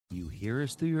You hear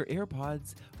us through your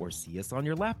AirPods or see us on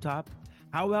your laptop.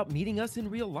 How about meeting us in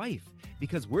real life?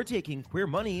 Because we're taking Queer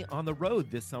Money on the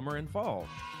road this summer and fall.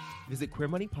 Visit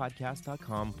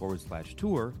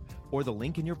queermoneypodcast.com/tour or the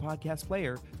link in your podcast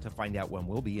player to find out when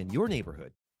we'll be in your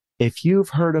neighborhood. If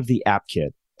you've heard of the App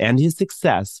Kid and his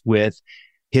success with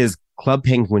his Club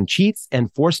Penguin Cheats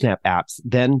and 4Snap apps,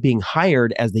 then being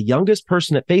hired as the youngest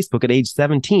person at Facebook at age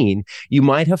 17, you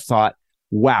might have thought,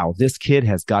 wow, this kid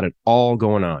has got it all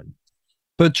going on.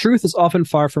 But truth is often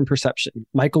far from perception.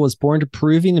 Michael was born to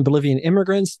Peruvian and Bolivian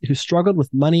immigrants who struggled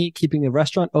with money, keeping the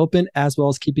restaurant open, as well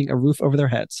as keeping a roof over their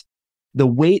heads. The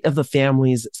weight of the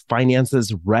family's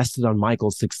finances rested on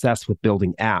Michael's success with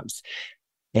building apps,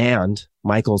 and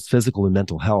Michael's physical and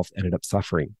mental health ended up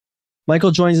suffering.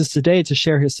 Michael joins us today to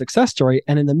share his success story,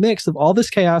 and in the mix of all this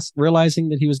chaos, realizing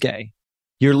that he was gay.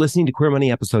 You're listening to Queer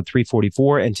Money episode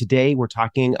 344, and today we're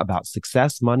talking about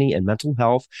success, money, and mental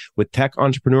health with tech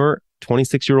entrepreneur,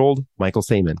 26-year-old Michael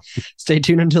Sayman. Stay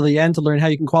tuned until the end to learn how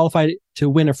you can qualify to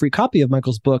win a free copy of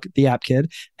Michael's book, The App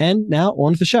Kid. And now,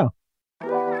 on to the show.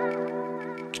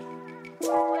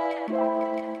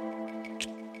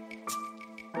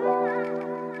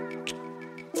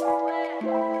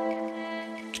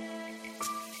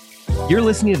 You're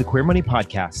listening to the Queer Money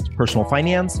Podcast, personal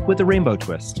finance with a rainbow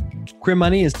twist. Queer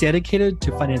Money is dedicated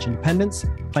to financial independence,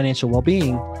 financial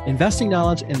well-being, investing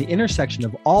knowledge, and the intersection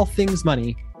of all things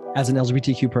money as an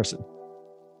LGBTQ person.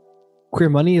 Queer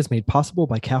Money is made possible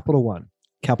by Capital One.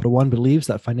 Capital One believes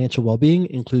that financial well-being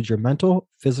includes your mental,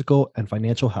 physical, and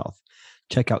financial health.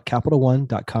 Check out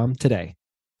CapitalOne.com today.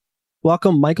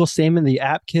 Welcome, Michael Sayman, the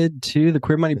App Kid, to the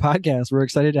Queer Money Podcast. We're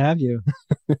excited to have you.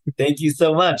 Thank you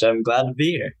so much. I'm glad to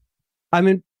be here.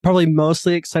 I'm probably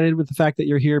mostly excited with the fact that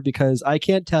you're here because I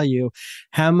can't tell you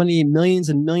how many millions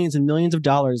and millions and millions of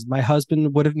dollars my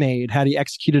husband would have made had he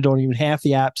executed on even half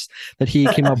the apps that he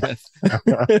came up with.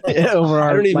 Over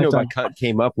our I don't even lifetime. know what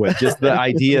came up with, just the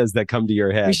ideas that come to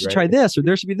your head. We should try this, or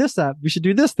there should be this app. We should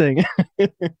do this thing.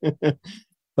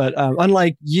 But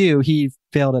unlike you, he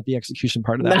failed at the execution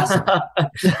part of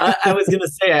that. I was going to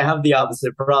say I have the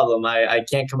opposite problem. I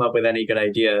can't come up with any good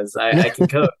ideas. I can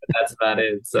code, but that's about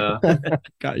it. So,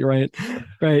 got you right.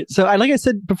 So, like I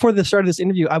said before the start of this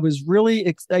interview, I was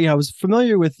really, I was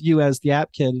familiar with you as the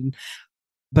App Kid,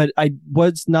 but I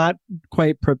was not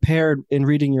quite prepared in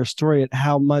reading your story at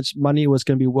how much money was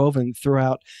going to be woven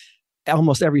throughout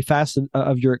almost every facet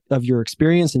of your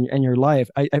experience and your life.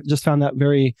 I just found that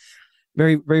very,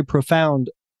 very, very profound.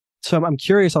 So I'm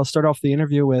curious. I'll start off the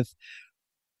interview with,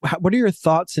 what are your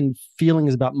thoughts and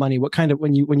feelings about money? What kind of,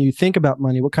 when you think about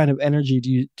money, what kind of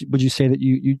energy would you say that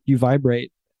you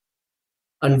vibrate?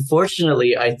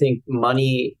 Unfortunately, I think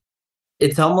money,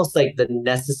 it's almost like the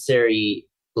necessary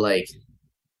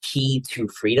key to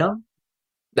freedom.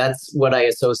 That's what I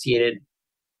associated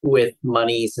with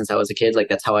money since I was a kid.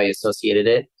 That's how I associated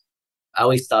it. I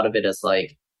always thought of it as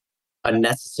a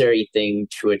necessary thing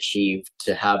to achieve,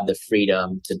 to have the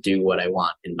freedom to do what I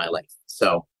want in my life.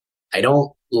 So I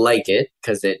don't like it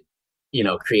because it,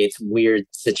 creates weird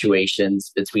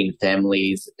situations between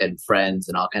families and friends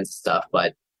and all kinds of stuff.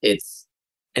 But it's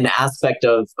an aspect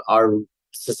of our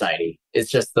society. It's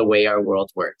just the way our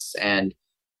world works. And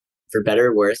for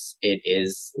better or worse, it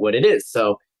is what it is.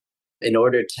 So in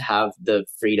order to have the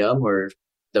freedom or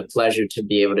the pleasure to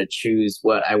be able to choose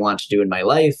what I want to do in my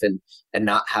life and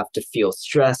not have to feel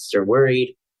stressed or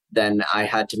worried, then I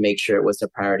had to make sure it was a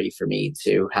priority for me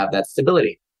to have that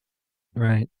stability.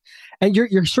 Right. And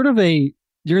you're sort of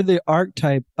you're the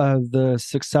archetype of the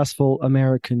successful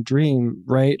American dream,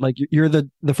 right? You're the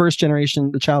first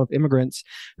generation, the child of immigrants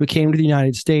who came to the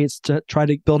United States to try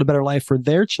to build a better life for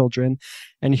their children.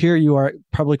 And here you are,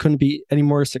 probably couldn't be any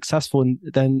more successful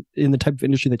than in the type of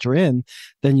industry that you're in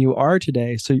than you are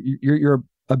today. So you're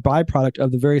a byproduct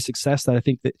of the very success that I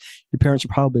think that your parents are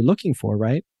probably looking for,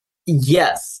 right?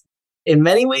 Yes. In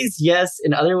many ways, yes.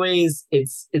 In other ways,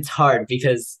 it's hard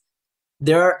because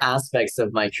there are aspects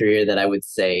of my career that I would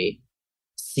say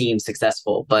seem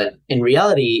successful, but in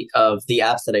reality of the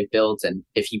apps that I built, and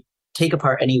if you take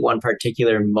apart any one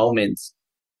particular moment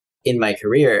in my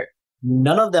career,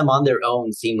 none of them on their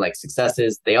own seem like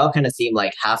successes. They all kind of seem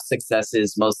like half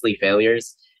successes, mostly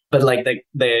failures. But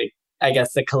I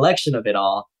guess the collection of it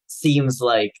all seems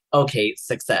like, okay,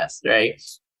 success, right?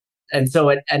 And so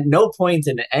at no point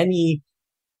in any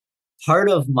part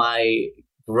of my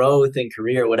growth and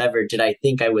career, whatever, did I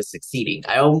think I was succeeding.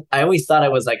 I always thought I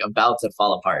was about to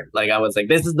fall apart. I was like,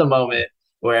 this is the moment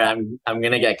where I'm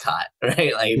gonna get caught,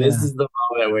 right? This is the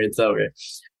moment where it's over.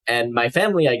 And my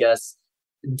family, I guess,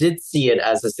 did see it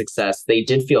as a success. They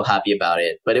did feel happy about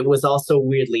it, but it was also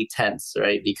weirdly tense,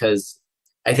 right? Because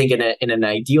I think in an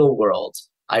ideal world,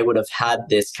 I would have had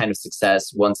this kind of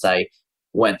success once I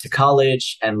went to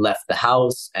college and left the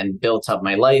house and built up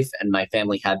my life and my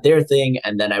family had their thing.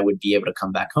 And then I would be able to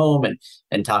come back home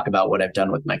and talk about what I've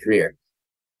done with my career.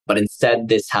 But instead,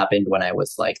 this happened when I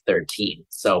was like 13.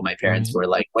 So my parents were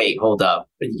like, wait, hold up.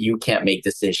 You can't make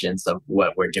decisions of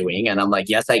what we're doing. And I'm like,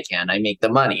 yes, I can. I make the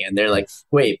money. And they're like,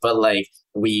 wait, but like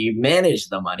we manage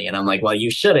the money. And I'm like, well,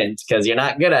 you shouldn't because you're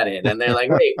not good at it. And they're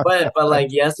like, wait, what? But like,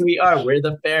 yes, we are. We're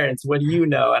the parents. What do you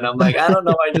know? And I'm like, I don't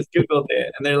know. I just Googled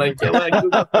it. And they're like, yeah, well,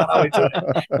 Google how we do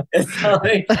it. And so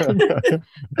like,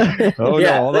 oh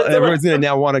no, everyone's going to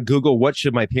now want to Google what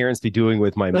should my parents be doing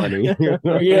with my money.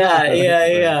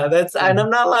 yeah. That's, and I'm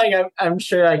not lying. I'm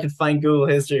sure I could find Google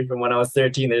history from when I was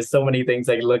 13. There's so many things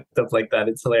I looked up like that.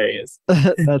 It's hilarious.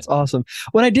 That's awesome.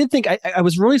 What I did think, I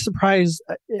was really surprised.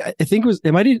 I think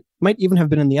it might even have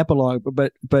been in the epilogue,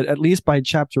 but at least by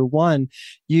chapter 1,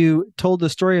 you told the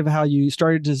story of how you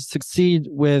started to succeed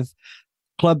with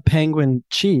Club Penguin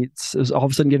Cheats. It was all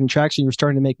of a sudden getting traction. You were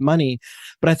starting to make money.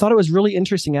 But I thought it was really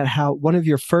interesting at how one of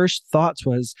your first thoughts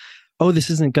was, oh,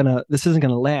 this isn't gonna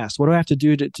last. What do I have to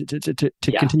do to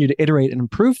continue to iterate and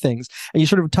improve things? And you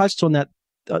sort of touched on that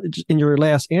in your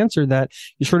last answer, that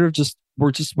you sort of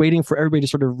were just waiting for everybody to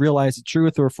sort of realize the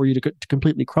truth or for you to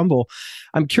completely crumble.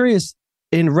 I'm curious,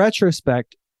 in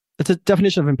retrospect, it's a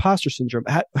definition of imposter syndrome.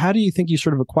 How do you think you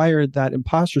sort of acquired that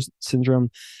imposter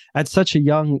syndrome at such a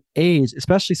young age,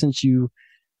 especially since you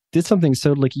did something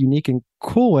so like unique and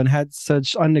cool and had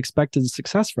such unexpected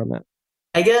success from it?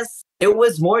 I guess it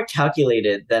was more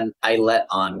calculated than I let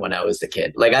on when I was a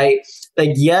kid.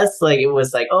 Yes, it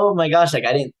was like, oh my gosh, I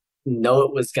didn't know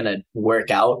it was going to work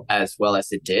out as well as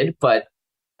it did, but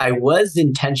I was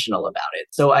intentional about it.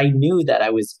 So I knew that I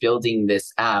was building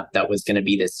this app that was going to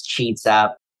be this cheats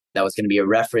app, that was going to be a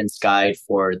reference guide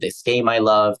for this game I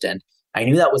loved. And I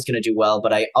knew that was going to do well,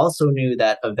 but I also knew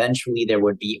that eventually there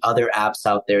would be other apps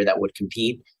out there that would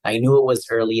compete. I knew it was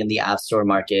early in the App Store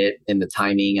market in the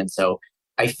timing. And so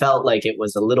I felt like it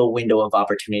was a little window of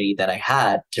opportunity that I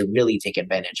had to really take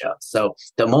advantage of. So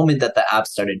the moment that the app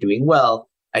started doing well,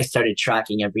 I started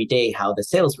tracking every day how the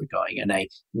sales were going. And I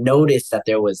noticed that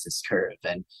there was this curve,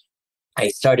 and I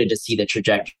started to see the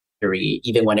trajectory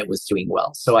even when it was doing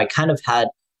well. So I kind of had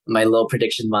my little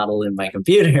prediction model in my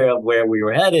computer of where we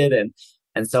were headed.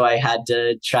 And so I had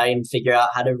to try and figure out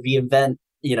how to reinvent,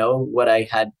 what I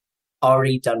had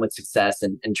already done with success,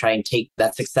 and try and take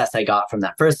that success I got from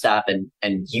that first app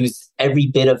and use every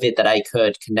bit of it that I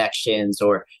could, connections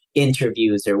or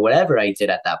interviews or whatever I did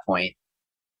at that point,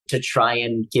 to try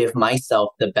and give myself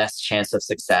the best chance of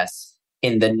success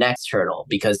in the next hurdle,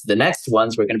 because the next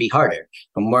ones were going to be harder,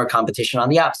 more competition on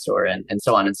the App Store and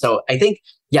so on. And so I think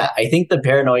the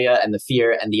paranoia and the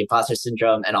fear and the imposter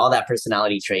syndrome and all that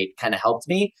personality trait kind of helped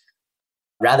me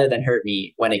rather than hurt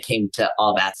me when it came to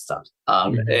all that stuff.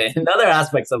 In other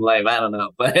aspects of life, I don't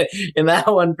know, but in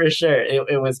that one for sure,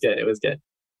 it was good. It was good.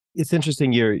 It's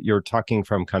interesting. You're talking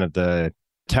from kind of the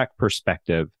tech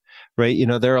perspective, right?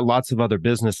 There are lots of other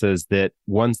businesses that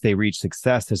once they reach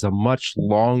success, there's a much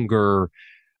longer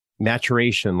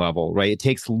maturation level, right? It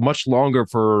takes much longer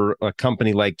for a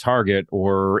company like Target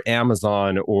or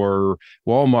Amazon or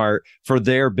Walmart for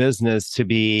their business to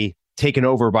be taken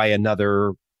over by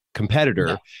another competitor.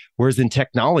 Yeah. Whereas in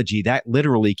technology, that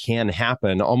literally can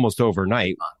happen almost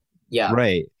overnight. Yeah.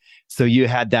 Right. So you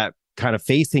had that kind of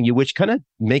facing you, which kind of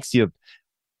makes you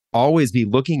always be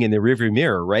looking in the rearview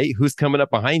mirror, right? Who's coming up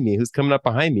behind me? Who's coming up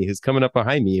behind me? Who's coming up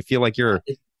behind me? You feel like you're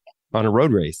on a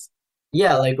road race.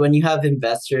 Yeah, like when you have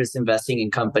investors investing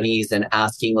in companies and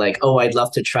asking like, oh, I'd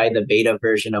love to try the beta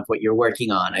version of what you're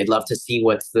working on. I'd love to see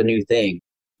what's the new thing.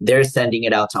 They're sending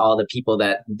it out to all the people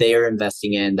that they're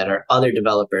investing in that are other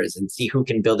developers, and see who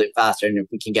can build it faster, and if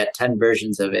we can get 10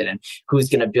 versions of it, and who's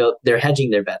going to build. They're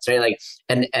hedging their bets, right?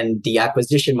 And the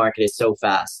acquisition market is so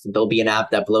fast. There'll be an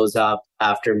app that blows up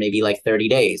after maybe like 30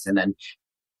 days. And then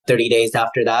 30 days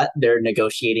after that, they're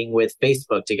negotiating with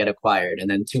Facebook to get acquired. And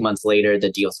then 2 months later,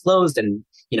 the deal's closed, and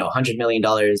 $100 million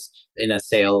in a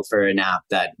sale for an app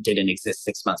that didn't exist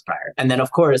 6 months prior. And then,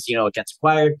 of course, it gets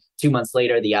acquired. 2 months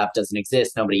later, the app doesn't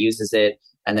exist. Nobody uses it.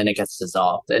 And then it gets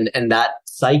dissolved. And that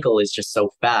cycle is just so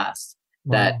fast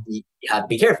that you have to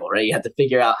be careful, right? You have to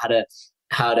figure out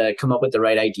how to come up with the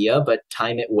right idea, but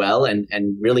time it well and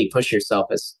really push yourself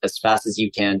as fast as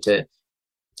you can to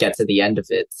get to the end of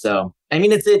it. So, I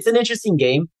mean, it's an interesting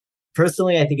game.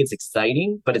 Personally, I think it's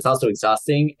exciting, but it's also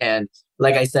exhausting. And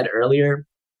like I said earlier,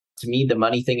 to me, the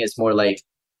money thing is more like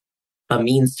a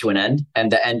means to an end,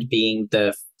 and the end being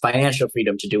the financial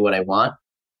freedom to do what I want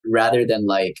rather than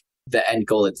like the end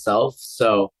goal itself.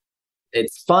 So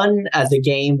It's fun as a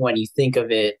game when you think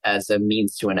of it as a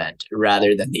means to an end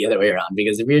rather than the other way around.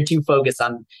 Because if you're too focused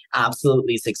on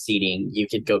absolutely succeeding, you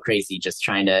could go crazy just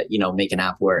trying to, make an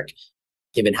app work,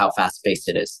 given how fast paced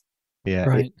it is. Yeah,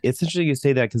 Right. it's interesting you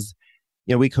say that because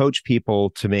we coach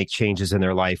people to make changes in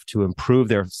their life to improve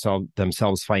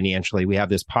themselves financially. We have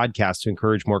this podcast to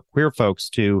encourage more queer folks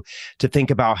to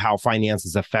think about how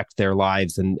finances affect their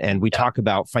lives, and we talk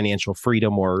about financial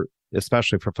freedom, or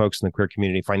especially for folks in the queer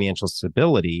community, financial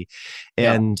stability.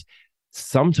 And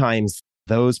sometimes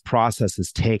those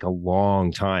processes take a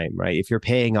long time, right? If you're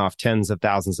paying off tens of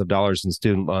thousands of dollars in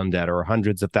student loan debt, or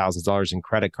hundreds of thousands of dollars in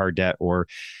credit card debt, or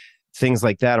things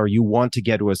like that, or you want to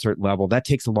get to a certain level, that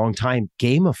takes a long time.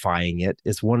 Gamifying it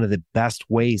is one of the best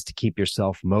ways to keep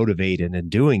yourself motivated and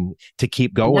to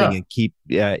keep going and keep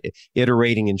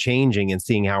iterating and changing and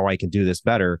seeing how I can do this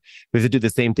better. We have to do the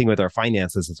same thing with our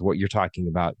finances. Is what you're talking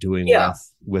about doing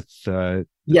with the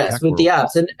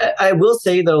apps. And I will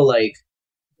say though, like,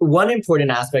 one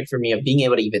important aspect for me of being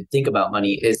able to even think about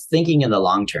money is thinking in the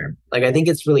long term. Like, I think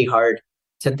it's really hard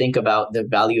to think about the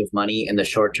value of money in the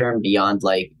short term beyond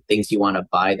like things you want to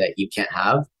buy that you can't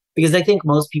have. Because I think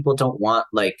most people don't want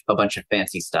like a bunch of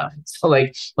fancy stuff. So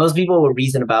like most people will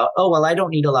reason about, oh, well, I don't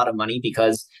need a lot of money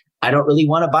because I don't really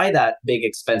want to buy that big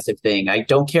expensive thing. I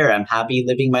don't care. I'm happy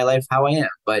living my life how I am.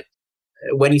 But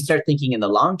when you start thinking in the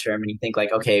long term and you think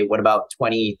like, okay, what about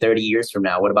 20, 30 years from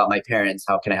now? What about my parents?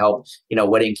 How can I help?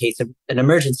 What in case of an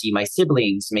emergency, my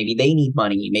siblings, maybe they need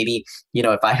money. Maybe,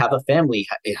 if I have a family,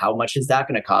 how much is that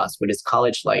going to cost? What is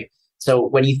college like? So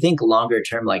when you think longer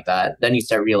term like that, then you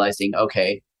start realizing,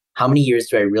 okay, how many years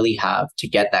do I really have to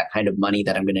get that kind of money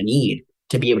that I'm going to need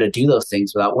to be able to do those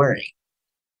things without worrying?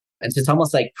 And so it's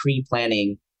almost like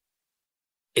pre-planning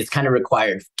is kind of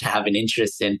required to have an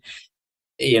interest in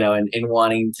in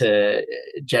wanting to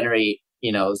generate,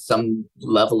 some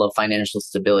level of financial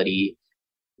stability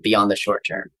beyond the short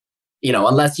term,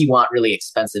 unless you want really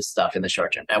expensive stuff in the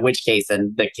short term, in which case,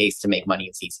 and the case to make money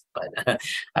is easy. But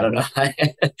I don't know.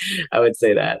 I would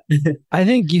say that. I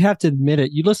think you have to admit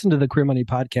it. You listen to the Queer Money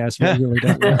podcast, but you really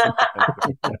don't know.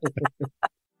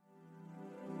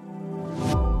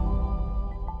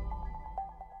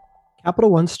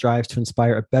 Capital One strives to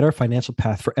inspire a better financial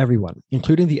path for everyone,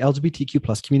 including the LGBTQ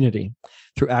plus community,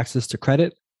 through access to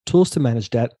credit, tools to manage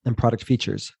debt, and product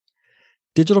features.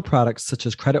 Digital products such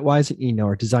as CreditWise and Eno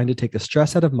are designed to take the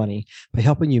stress out of money by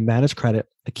helping you manage credit,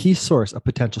 a key source of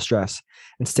potential stress,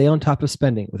 and stay on top of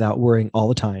spending without worrying all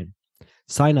the time.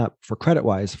 Sign up for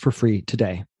CreditWise for free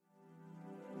today.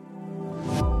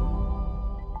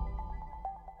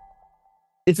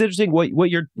 It's interesting what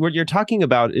you're talking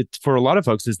about. It for a lot of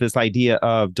folks is this idea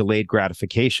of delayed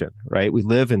gratification, right? We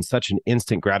live in such an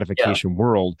instant gratification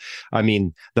world. I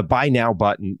mean, the buy now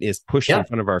button is pushed in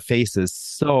front of our faces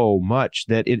so much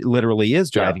that it literally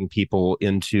is driving people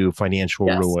into financial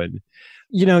ruin.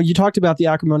 You talked about the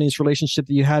acrimonious relationship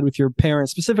that you had with your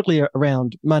parents, specifically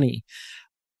around money,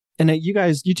 and that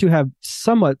you two have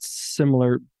somewhat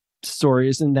similar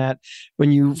stories in that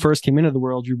when you first came into the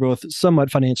world, you were both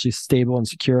somewhat financially stable and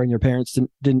secure, and your parents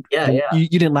didn't you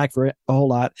didn't lack for it a whole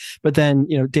lot. But then,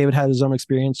 David had his own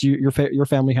experience. Your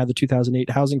family had the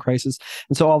 2008 housing crisis.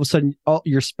 And so all of a sudden, all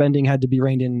your spending had to be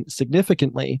reined in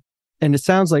significantly. And it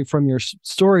sounds like from your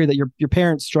story that your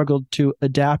parents struggled to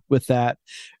adapt with that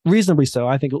reasonably so.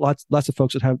 I think lots of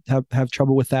folks would have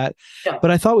trouble with that. Yeah. But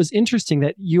I thought it was interesting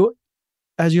that you,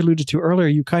 as you alluded to earlier,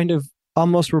 you kind of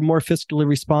almost were more fiscally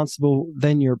responsible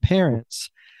than your parents.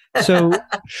 So,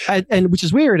 and which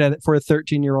is weird for a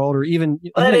 13-year-old or even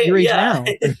at your age now.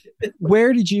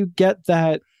 Where did you get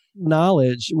that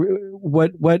knowledge?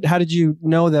 How did you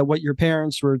know that what your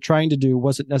parents were trying to do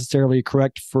wasn't necessarily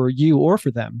correct for you or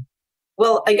for them?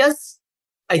 Well,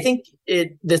 I think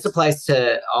this applies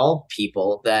to all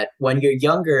people, that when you're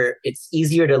younger, it's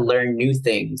easier to learn new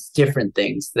things, different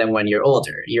things, than when you're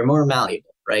older. You're more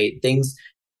malleable, right?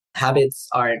 Habits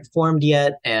aren't formed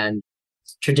yet and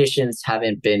traditions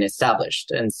haven't been established.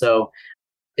 And so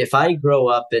if I grow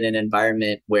up in an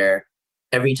environment where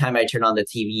every time I turn on the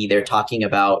TV, they're talking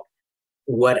about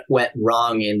what went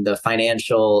wrong in the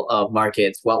financial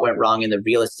markets, what went wrong in the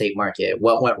real estate market,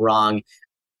 what went wrong,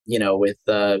 with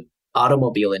the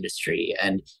automobile industry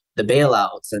and the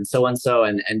bailouts and so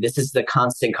on. And this is the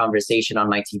constant conversation on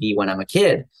my TV when I'm a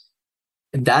kid.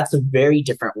 That's a very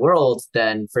different world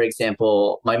than, for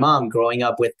example, my mom growing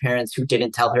up with parents who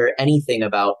didn't tell her anything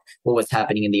about what was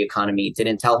happening in the economy,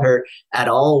 didn't tell her at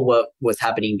all what was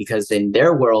happening, because in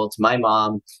their world, my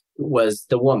mom was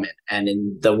the woman. And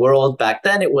in the world back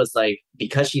then, it was like,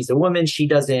 because she's a woman, she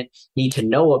doesn't need to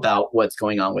know about what's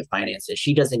going on with finances.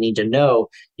 She doesn't need to know,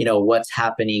 what's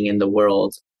happening in the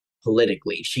world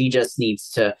politically. She just needs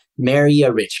to marry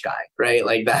a rich guy, right?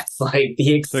 Like that's like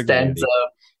the extent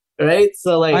of, right?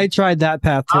 So like I tried that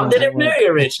path too. Mom didn't marry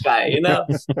a rich guy,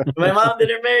 My mom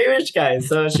didn't marry a rich guy.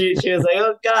 So she was like,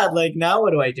 oh God, like now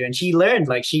what do I do? And she learned,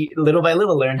 like she little by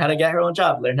little learned how to get her own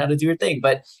job, learn how to do her thing.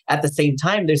 But at the same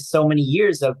time, there's so many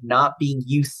years of not being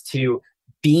used to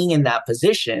being in that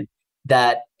position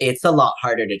that it's a lot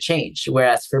harder to change.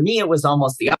 Whereas for me, it was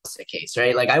almost the opposite case,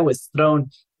 right? Like I was thrown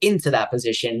into that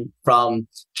position from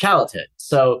childhood.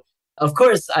 So of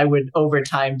course I would over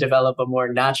time develop a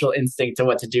more natural instinct to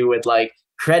what to do with like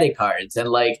credit cards and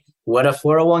like what a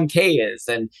 401k is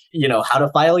and, how to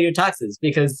file your taxes,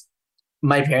 because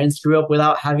my parents grew up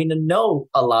without having to know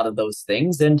a lot of those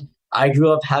things. And I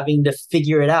grew up having to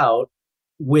figure it out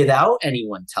without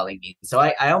anyone telling me. So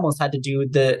I almost had to do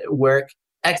the work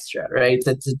extra, right?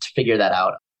 To figure that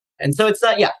out. And so it's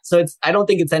not, I don't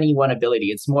think it's any one ability.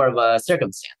 It's more of a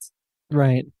circumstance.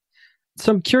 Right.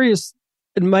 So I'm curious,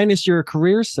 minus your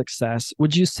career success,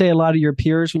 would you say a lot of your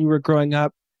peers when you were growing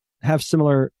up have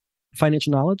similar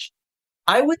financial knowledge?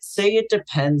 I would say it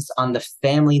depends on the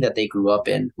family that they grew up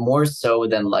in, more so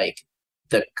than like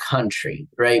the country,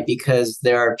 right? Because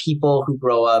there are people who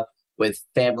grow up with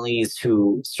families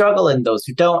who struggle and those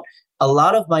who don't. A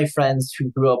lot of my friends who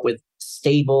grew up with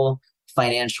stable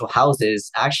financial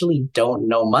houses actually don't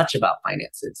know much about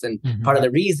finances. And part of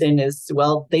the reason is,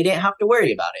 well, they didn't have to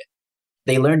worry about it.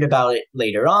 They learned about it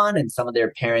later on and some of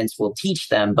their parents will teach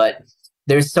them. But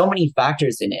there's so many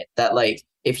factors in it that like,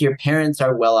 if your parents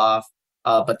are well off,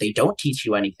 but they don't teach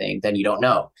you anything, then you don't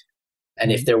know.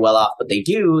 And if they're well off, but they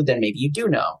do, then maybe you do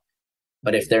know.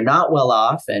 But if they're not well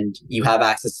off and you have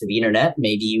access to the internet,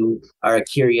 maybe you are a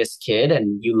curious kid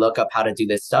and you look up how to do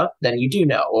this stuff, then you do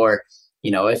know. Or,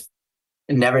 if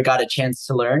never got a chance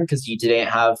to learn because you didn't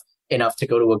have enough to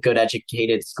go to a good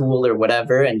educated school or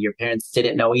whatever, and your parents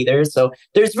didn't know either. So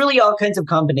there's really all kinds of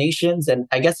combinations. And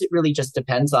I guess it really just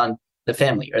depends on the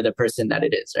family or the person that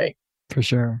it is, right? For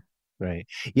sure. Right.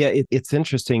 Yeah, it's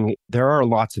interesting. There are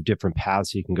lots of different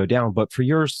paths you can go down, but for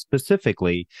yours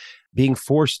specifically, being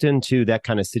forced into that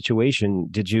kind of situation,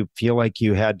 did you feel like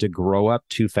you had to grow up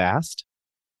too fast?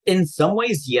 In some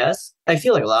ways, yes. I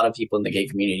feel like a lot of people in the gay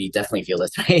community definitely feel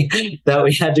this way, that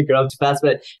we had to grow up too fast.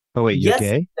 But oh, wait, you're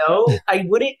gay? No, I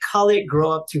wouldn't call it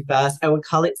grow up too fast. I would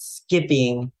call it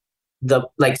skipping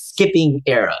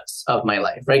eras of my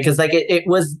life, right? Because like it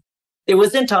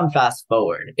wasn't on fast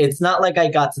forward. It's not like I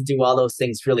got to do all those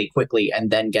things really quickly and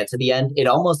then get to the end. It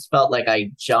almost felt like I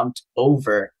jumped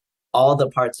over all the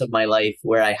parts of my life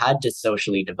where I had to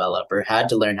socially develop or had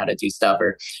to learn how to do stuff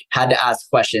or had to ask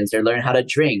questions or learn how to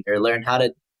drink or learn how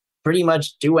to pretty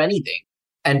much do anything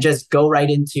and just go right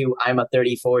into, I'm a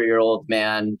 34-year-old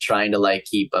man trying to like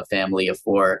keep a family of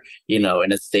 4, in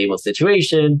a stable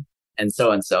situation and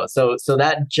so and so. So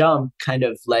that jump kind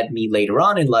of led me later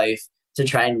on in life to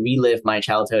try and relive my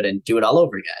childhood and do it all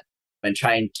over again and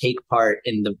try and take part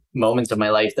in the moments of my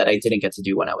life that I didn't get to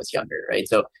do when I was younger, right?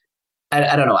 So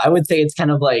I don't know. I would say it's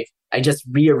kind of like I just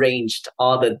rearranged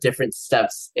all the different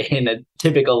steps in a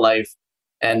typical life.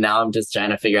 And now I'm just trying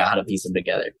to figure out how to piece them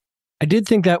together. I did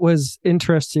think that was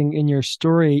interesting in your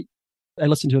story. I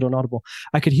listened to it on Audible.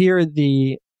 I could hear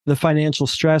the financial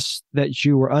stress that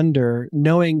you were under,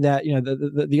 knowing that,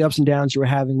 the ups and downs you were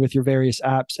having with your various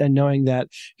apps and knowing that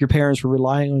your parents were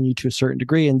relying on you to a certain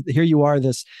degree. And here you are,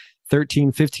 this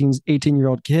 13, 15,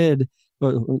 18-year-old kid.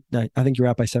 Well, I think you're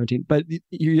out by 17, but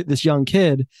you're this young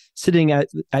kid sitting at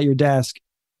your desk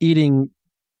eating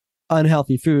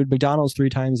unhealthy food, McDonald's 3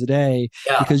 times a day,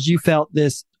 because you felt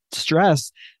this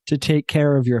stress to take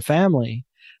care of your family.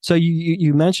 So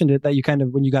you mentioned it that you kind of,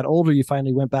 when you got older, you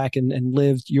finally went back and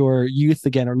lived your youth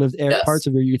again, or lived parts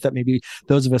of your youth that maybe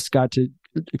those of us got to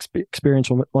experience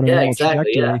on a normal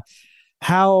trajectory. Yeah.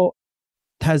 How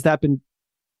has that been?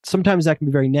 Sometimes that can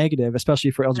be very negative, especially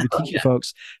for LGBTQ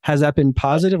folks. Has that been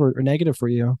positive or negative for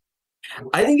you?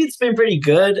 I think it's been pretty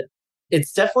good.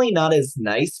 It's definitely not as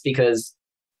nice because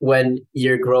when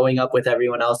you're growing up with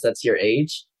everyone else that's your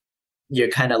age, you're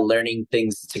kind of learning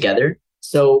things together.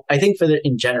 So I think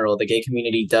in general, the gay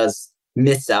community does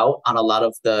miss out on a lot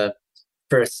of the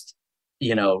first,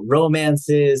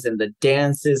 romances and the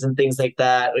dances and things like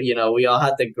that. We all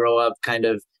had to grow up kind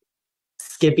of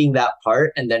skipping that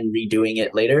part and then redoing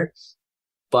it later.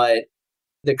 But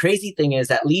the crazy thing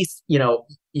is, at least,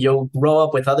 you'll grow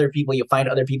up with other people, you'll find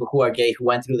other people who are gay who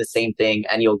went through the same thing,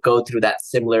 and you'll go through that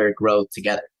similar growth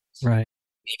together. Right.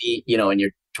 Maybe, in your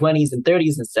 20s and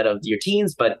 30s instead of your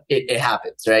teens, but it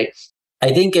happens, right?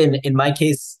 I think in my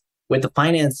case with the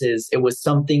finances, it was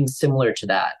something similar to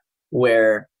that,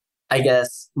 where I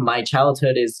guess my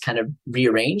childhood is kind of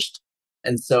rearranged.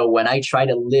 And so when I try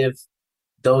to live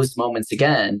those moments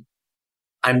again,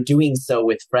 I'm doing so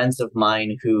with friends of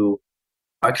mine who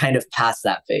are kind of past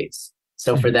that phase.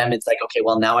 So for them, it's like, okay,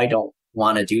 well, now I don't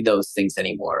want to do those things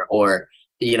anymore. Or,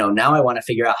 now I want to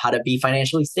figure out how to be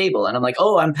financially stable. And I'm like,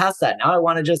 oh, I'm past that. Now I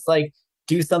want to just like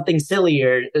do something silly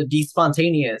or be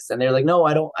spontaneous. And they're like, no,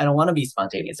 I don't want to be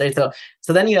spontaneous. Right. So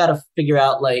then you got to figure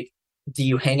out, like, do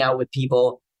you hang out with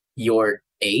people your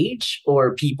age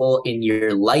or people in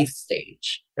your life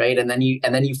stage? Right. And then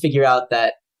you figure out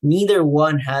that neither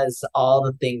one has all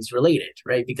the things related,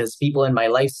 right? Because people in my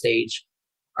life stage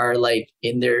are like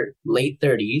in their late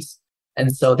 30s.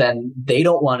 And so then they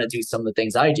don't want to do some of the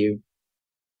things I do,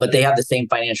 but they have the same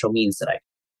financial means that I do.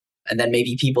 And then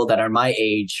maybe people that are my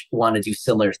age want to do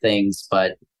similar things,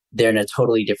 but they're in a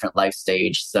totally different life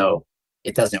stage. So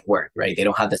it doesn't work, right? They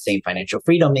don't have the same financial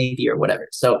freedom maybe or whatever.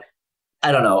 So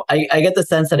I don't know. I get the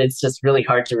sense that it's just really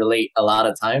hard to relate a lot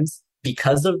of times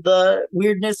because of the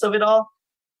weirdness of it all.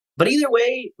 But either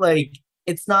way, like,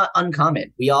 it's not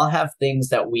uncommon. We all have things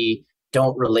that we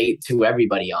don't relate to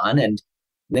everybody on. And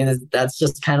then that's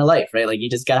just kind of life, right? Like, you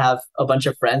just got to have a bunch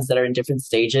of friends that are in different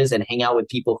stages and hang out with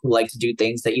people who like to do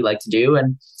things that you like to do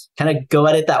and kind of go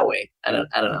at it that way. I don't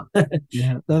know.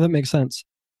 Yeah, no, that makes sense.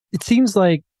 It seems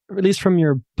like, at least from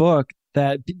your book,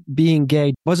 that being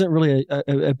gay wasn't really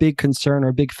a big concern or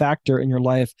a big factor in your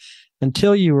life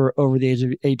until you were over the age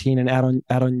of 18 and out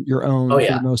on your own for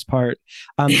the most part.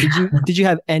 Did you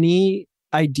have any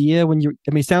idea when you,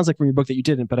 I mean, it sounds like from your book that you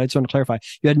didn't, but I just want to clarify.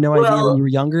 You had no idea when you were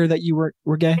younger that you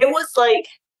were gay? It was like,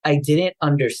 I didn't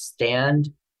understand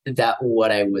that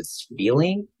what I was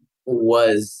feeling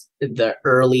was the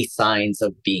early signs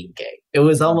of being gay. It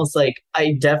was almost like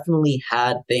I definitely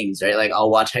had things, right? Like, I'll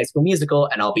watch High School Musical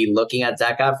and I'll be looking at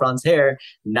Zac Efron's hair,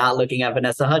 not looking at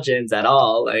Vanessa Hudgens at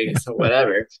all, like, so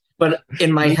whatever. But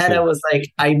in my head, I was like,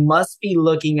 I must be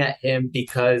looking at him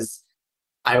because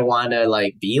I want to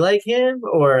like be like him,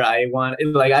 or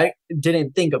I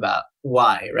didn't think about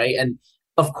why, right? And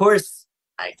of course,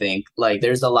 I think like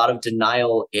there's a lot of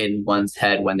denial in one's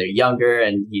head when they're younger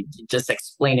and you just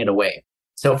explain it away.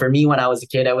 So for me, when I was a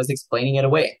kid, I was explaining it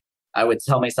away. I would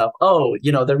tell myself, oh,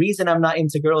 the reason I'm not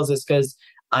into girls is because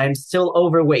I'm still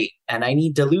overweight and I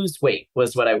need to lose weight,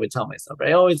 was what I would tell myself,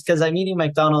 right? Oh, it's because I'm eating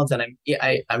McDonald's and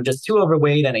I'm just too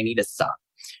overweight and I need to stop.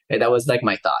 Right? That was like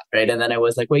my thought, right? And then I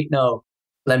was like, wait, no,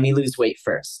 let me lose weight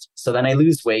first. So then I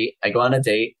lose weight. I go on a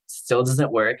date, still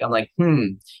doesn't work. I'm like,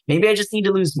 maybe I just need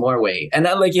to lose more weight. And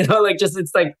then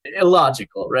it's like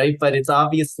illogical, right? But it's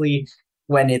obviously,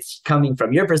 when it's coming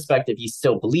from your perspective, you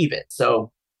still believe it.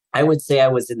 So I would say I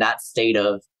was in that state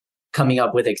of coming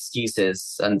up with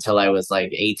excuses until I was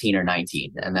like 18 or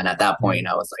 19. And then at that point,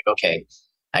 I was like, okay,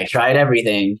 I tried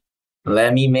everything.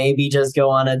 Let me maybe just go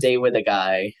on a date with a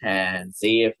guy and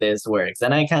see if this works.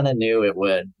 And I kind of knew it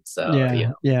would. So,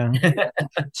 yeah.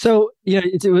 So,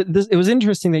 it was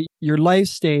interesting that your life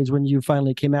stage when you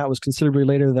finally came out was considerably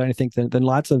later than I think than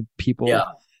lots of people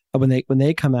when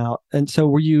they come out. And so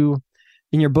were you,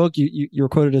 in your book, you were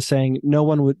quoted as saying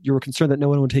you were concerned that no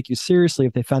one would take you seriously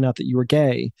if they found out that you were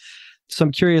gay. So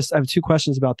I'm curious, I have two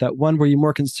questions about that. One, were you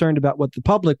more concerned about what the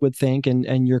public would think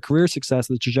and your career success,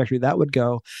 the trajectory that would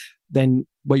go, than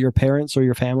what your parents or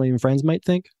your family and friends might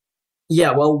think?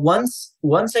 Yeah, well, once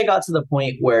I got to the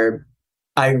point where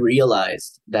I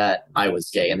realized that I was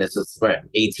gay, and this was for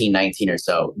 18, 19 or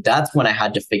so, that's when I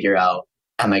had to figure out,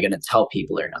 am I going to tell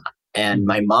people or not? And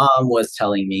my mom was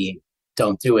telling me,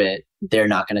 don't do it. They're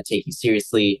not going to take you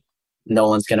seriously. No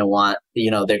one's going to want,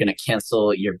 they're going to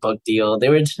cancel your book deal. They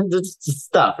were just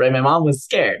stuff, right? My mom was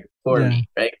scared for me,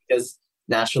 right? Because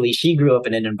naturally she grew up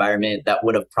in an environment that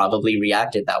would have probably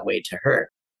reacted that way to her.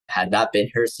 Had that been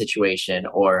her situation,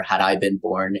 or had I been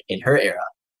born in her era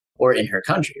or in her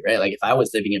country, right? Like, if I was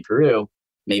living in Peru,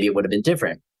 maybe it would have been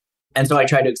different. And so I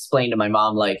tried to explain to my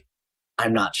mom, like,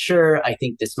 I'm not sure. I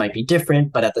think this might be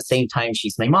different, but at the same time,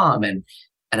 she's my mom. And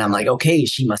I'm like, okay,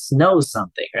 she must know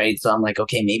something, right? So I'm like,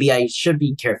 okay, maybe I should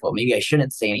be careful. Maybe I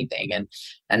shouldn't say anything.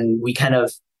 And we kind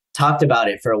of talked about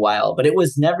it for a while, but it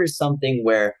was never something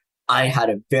where I had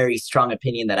a very strong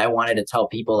opinion that I wanted to tell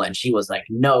people. And she was like,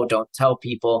 no, don't tell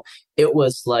people. It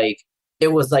was like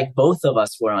both of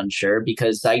us were unsure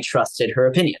because I trusted her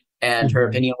opinion, and her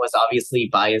opinion was obviously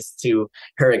biased to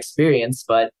her experience.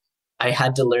 But I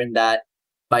had to learn that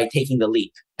by taking the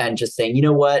leap and just saying, you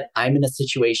know what, I'm in a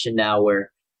situation now where,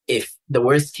 if the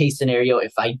worst case scenario,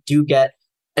 if I do get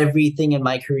everything in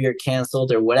my career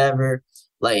canceled or whatever,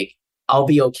 like, I'll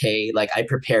be okay. Like, I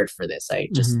prepared for this. I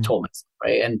just told myself,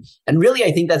 right? And really,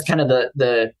 I think that's kind of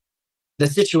the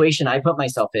situation I put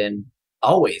myself in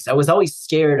always. I was always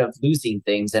scared of losing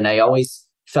things. And I always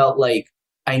felt like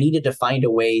I needed to find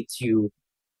a way to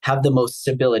have the most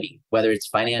stability, whether it's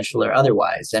financial or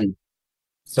otherwise. And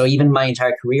so even my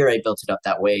entire career, I built it up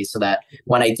that way so that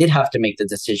when I did have to make the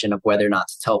decision of whether or not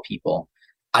to tell people,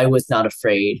 I was not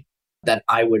afraid that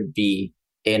I would be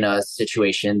in a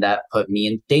situation that put me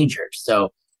in danger. So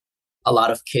a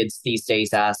lot of kids these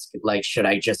days ask, like, should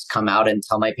I just come out and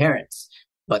tell my parents?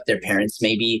 But their parents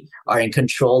maybe are in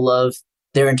control of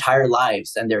their entire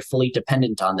lives and they're fully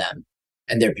dependent on them.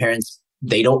 And their parents,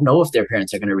 they don't know if their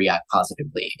parents are going to react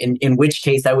positively. In which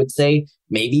case, I would say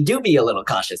maybe do be a little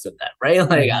cautious with them, right?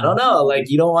 Like, I don't know, like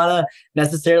you don't want to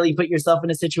necessarily put yourself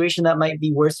in a situation that might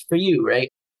be worse for you,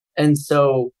 right? And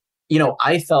so,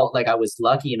 I felt like I was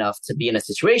lucky enough to be in a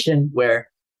situation where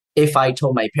if I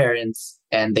told my parents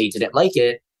and they didn't like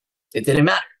it, it didn't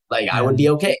matter. Like, I would be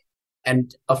okay.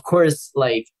 And of course,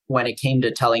 like when it came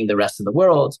to telling the rest of the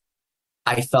world,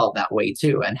 I felt that way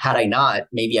too. And had I not,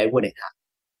 maybe I wouldn't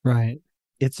have. Right.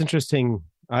 It's interesting.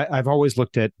 I've always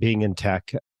looked at being in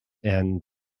tech, and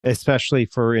especially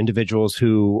for individuals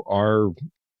who are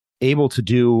able to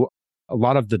do a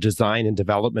lot of the design and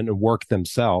development and work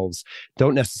themselves,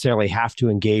 don't necessarily have to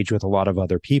engage with a lot of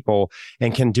other people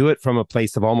and can do it from a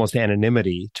place of almost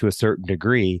anonymity to a certain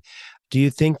degree. Do you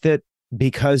think that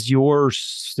because your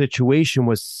situation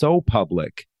was so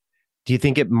public, do you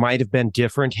think it might have been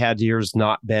different had yours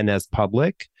not been as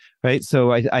public? Right.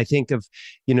 So I think of,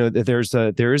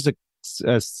 that there is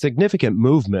a significant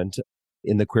movement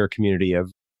in the queer community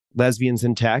of lesbians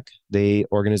in tech, the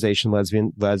organization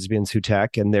Lesbians Who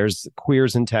Tech, and there's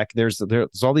queers in tech. There's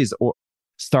all these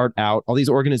all these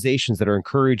organizations that are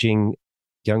encouraging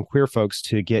young queer folks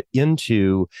to get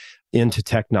into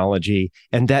technology,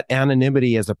 and that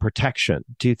anonymity as a protection.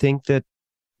 Do you think that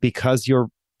because your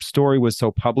story was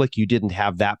so public, you didn't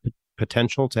have that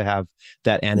potential to have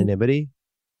that anonymity?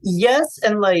 Yes.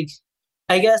 And like,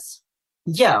 I guess,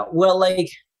 yeah, well, like,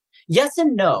 yes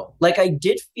and no. Like, I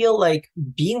did feel like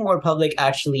being more public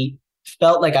actually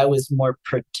felt like I was more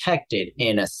protected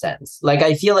in a sense. Like,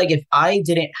 I feel like if I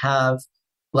didn't have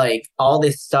like all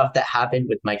this stuff that happened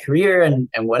with my career and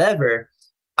whatever,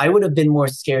 I would have been more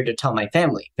scared to tell my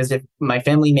family. Because if my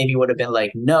family maybe would have been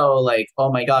like, no, like,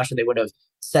 oh my gosh, or they would have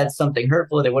said something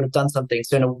hurtful, they would have done something.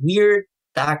 So in a weird,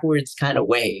 backwards kind of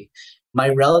way, my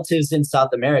relatives in South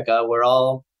America were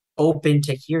all open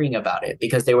to hearing about it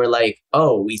because they were like,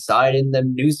 oh, we saw it in the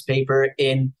newspaper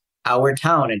in our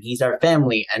town and he's our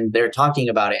family and they're talking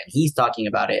about it and he's talking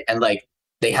about it. And like,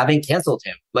 they haven't canceled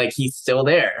him. Like, he's still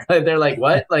there. They're like,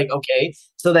 what? Like, okay.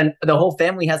 So then the whole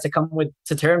family has to come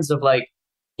to terms of like,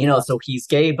 so he's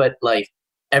gay, but like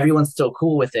everyone's still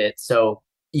cool with it. So,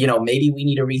 maybe we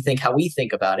need to rethink how we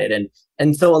think about it.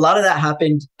 And so a lot of that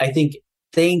happened, I think,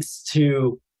 thanks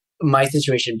to my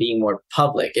situation being more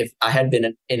public. If I had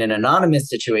been in an anonymous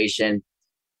situation,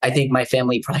 I think my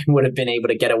family probably would have been able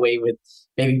to get away with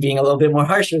maybe being a little bit more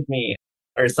harsh with me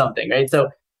or something, right? So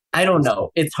I don't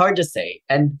know. It's hard to say.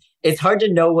 And it's hard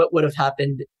to know what would have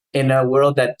happened in a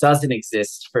world that doesn't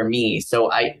exist for me. So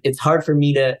it's hard for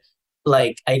me to,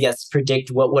 like, I guess, predict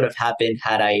what would have happened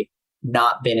had I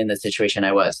not been in the situation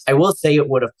I was. I will say it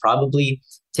would have probably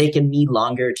taken me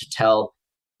longer to tell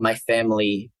my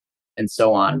family and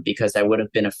so on, because I would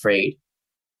have been afraid.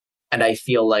 And I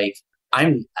feel like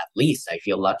I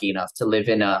feel lucky enough to live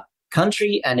in a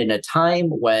country and in a time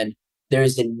when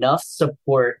there's enough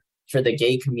support for the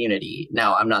gay community.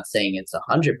 Now, I'm not saying it's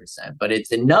 100%, but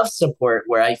it's enough support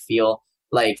where I feel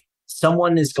like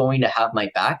someone is going to have my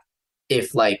back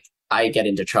if like I get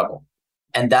into trouble.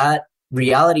 And that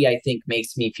reality, I think,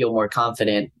 makes me feel more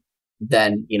confident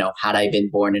than, had I been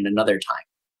born in another time.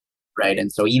 Right.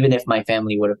 And so even if my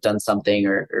family would have done something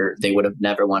or they would have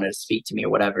never wanted to speak to me or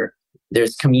whatever,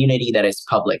 there's community that is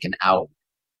public and out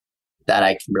that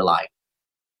I can rely on.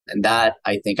 And that,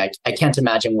 I think, I can't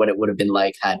imagine what it would have been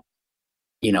like had,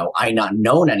 I not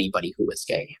known anybody who was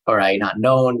gay or I not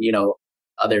known,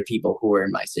 other people who were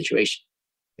in my situation.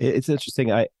 It's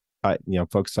interesting.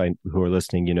 Folks who are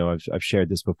listening, I've shared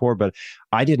this before, but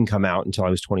I didn't come out until I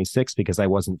was 26 because I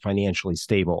wasn't financially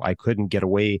stable. I couldn't get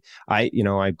away. I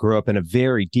grew up in a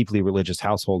very deeply religious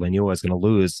household. I knew I was going to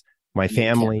lose my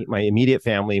family, my immediate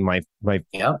family, my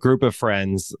group of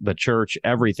friends, the church,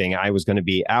 everything. I was going to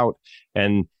be out.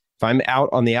 And if I'm out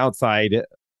on the outside,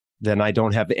 then I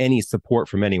don't have any support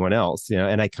from anyone else.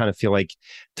 And I kind of feel like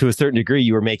to a certain degree,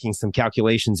 you were making some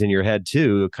calculations in your head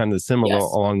too, kind of similar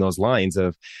along those lines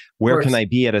of where can I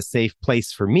be at a safe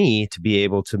place for me to be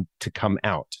able to come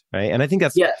out, right? And I think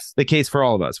that's the case for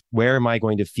all of us. Where am I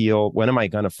going to feel, when am I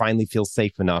going to finally feel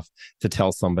safe enough to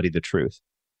tell somebody the truth?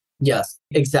 Yes,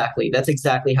 exactly. That's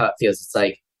exactly how it feels. It's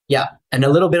like, and a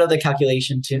little bit of the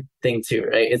calculation thing too,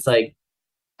 right? It's like,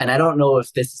 and I don't know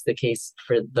if this is the case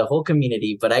for the whole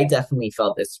community, but I definitely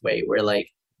felt this way where like,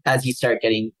 as you start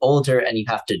getting older and you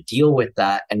have to deal with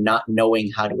that and not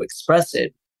knowing how to express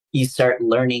it, you start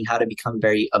learning how to become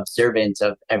very observant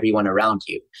of everyone around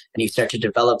you. And you start to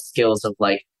develop skills of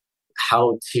like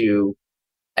how to,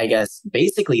 I guess,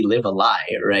 basically live a lie,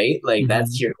 right? Like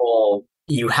that's your whole,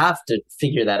 you have to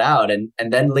figure that out. And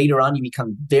then later on, you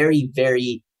become very,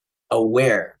 very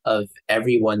aware of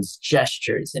everyone's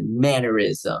gestures and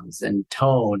mannerisms and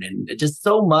tone and just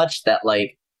so much that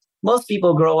like most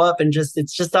people grow up and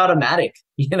it's just automatic,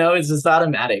 it's just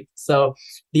automatic. So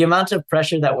the amount of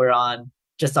pressure that we're on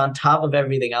just on top of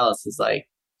everything else is like,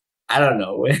 I don't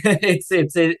know. It's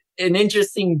an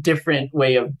interesting, different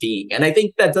way of being. And I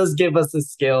think that does give us a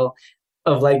skill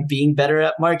of like being better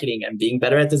at marketing and being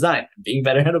better at design and being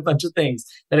better at a bunch of things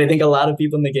that I think a lot of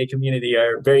people in the gay community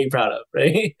are very proud of,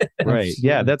 right? Right.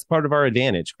 Yeah, that's part of our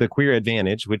advantage, the queer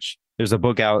advantage, which there's a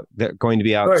book out that going to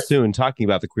be out soon talking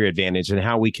about the queer advantage and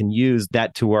how we can use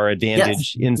that to our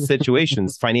advantage in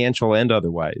situations, financial and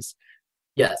otherwise.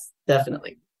 Yes,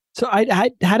 definitely. So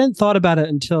I hadn't thought about it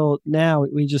until now.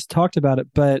 We just talked about it,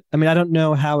 but I mean, I don't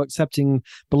know how accepting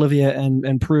Bolivia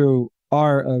and Peru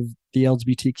are of the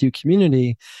LGBTQ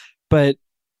community, but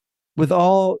with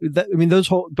all that, I mean,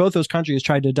 both those countries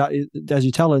tried to adopt, as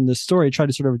you tell in this story, tried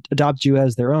to sort of adopt you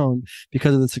as their own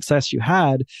because of the success you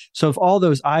had. So if all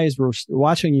those eyes were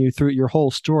watching you through your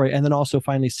whole story, and then also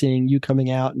finally seeing you coming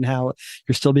out and how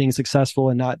you're still being successful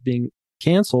and not being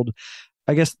canceled,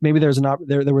 I guess maybe there was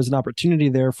an opportunity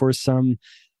there for some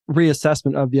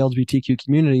reassessment of the LGBTQ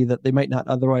community that they might not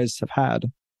otherwise have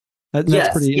had. That's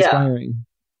pretty inspiring.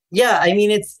 Yeah, I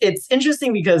mean, it's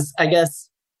interesting because I guess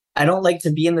I don't like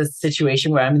to be in the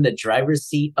situation where I'm in the driver's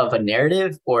seat of a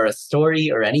narrative or a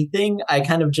story or anything. I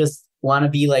kind of just want to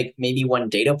be like maybe one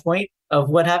data point of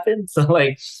what happened. So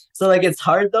it's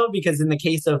hard though, because in the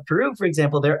case of Peru, for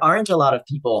example, there aren't a lot of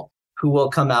people who will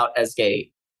come out as gay,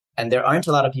 and there aren't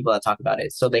a lot of people that talk about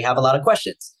it. So they have a lot of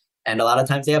questions, and a lot of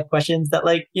times they have questions that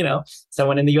like,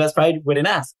 someone in the US probably wouldn't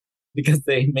ask, because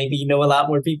they maybe know a lot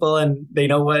more people and they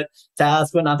know what to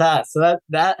ask, what not to ask. So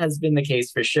that has been the case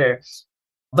for sure.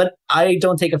 But I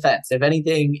don't take offense. If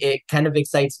anything, it kind of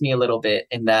excites me a little bit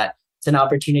in that it's an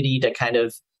opportunity to kind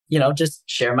of, just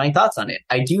share my thoughts on it.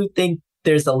 I do think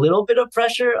there's a little bit of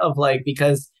pressure of like,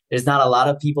 because there's not a lot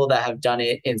of people that have done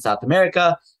it in South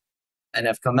America and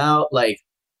have come out, like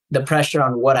the pressure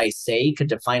on what I say could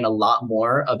define a lot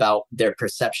more about their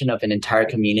perception of an entire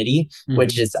community,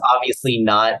 which is obviously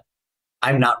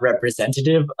I'm not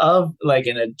representative of, like,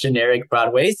 in a generic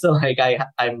broad way. So like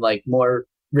I'm like more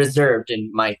reserved in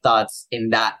my thoughts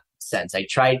in that sense. I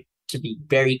try to be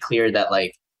very clear that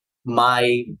like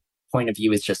my point of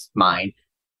view is just mine,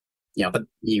 but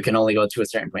you can only go to a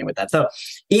certain point with that. So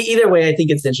either way, I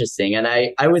think it's interesting. And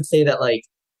I would say that like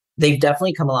they've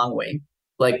definitely come a long way.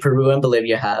 Like Peru and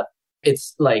Bolivia have.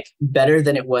 It's like better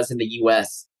than it was in the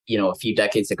US, a few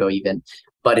decades ago even.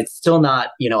 But it's still not,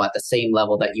 at the same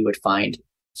level that you would find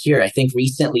here. I think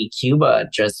recently Cuba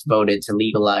just voted to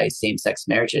legalize same-sex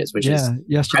marriages, which is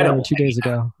yesterday or 2 days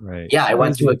ago. Right. Yeah, I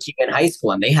went to a Cuban high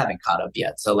school and they haven't caught up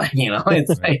yet. So like,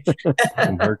 it's like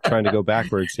and we're trying to go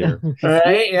backwards here.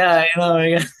 Right? Yeah,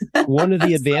 One of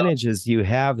the advantages you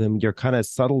have, and you're kind of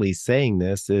subtly saying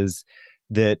this, is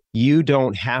that you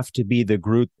don't have to be the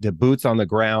boots on the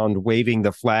ground, waving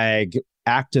the flag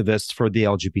activist for the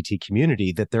LGBT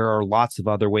community, that there are lots of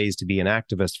other ways to be an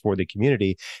activist for the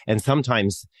community. And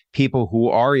sometimes people who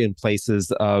are in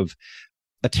places of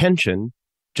attention,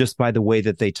 just by the way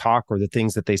that they talk or the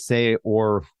things that they say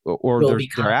or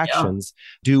their actions,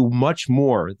 do much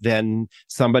more than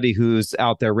somebody who's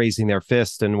out there raising their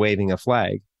fist and waving a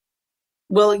flag.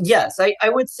 Well, yes, I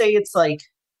would say it's like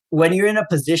when you're in a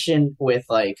position with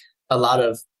like a lot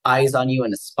of eyes on you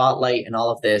and a spotlight and all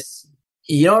of this,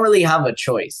 you don't really have a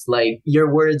choice. Like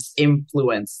your words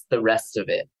influence the rest of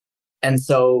it. And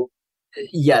so,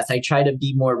 yes, I try to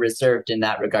be more reserved in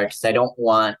that regard because I don't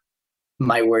want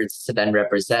my words to then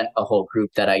represent a whole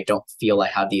group that I don't feel I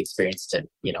have the experience to,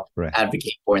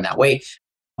 advocate for in that way.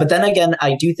 But then again,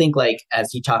 I do think like,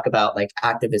 as you talk about like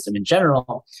activism in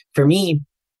general, for me,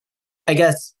 I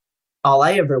guess all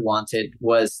I ever wanted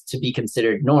was to be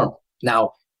considered normal.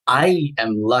 Now, I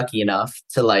am lucky enough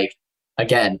to like,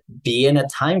 again, be in a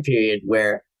time period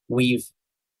where we've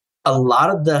a lot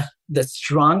of the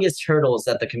strongest hurdles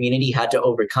that the community had to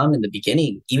overcome in the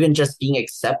beginning, even just being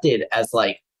accepted as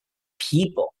like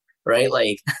people, right?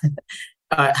 Like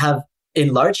have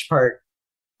in large part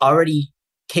already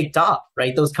kicked off,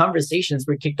 right? Those conversations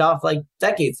were kicked off like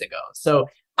decades ago. So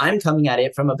I'm coming at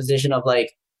it from a position of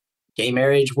like gay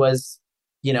marriage was,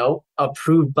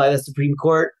 approved by the Supreme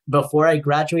Court before I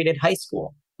graduated high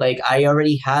school. Like I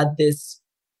already had this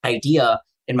idea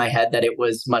in my head that it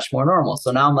was much more normal.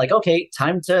 So now I'm like, okay,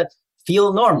 time to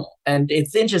feel normal. And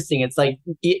it's interesting. It's like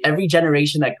every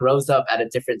generation that grows up at a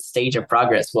different stage of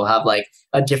progress will have like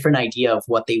a different idea of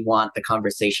what they want the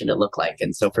conversation to look like.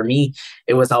 And so for me,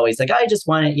 it was always like, I just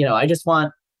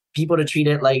want people to treat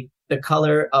it like the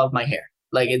color of my hair.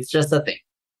 Like it's just a thing.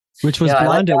 Which was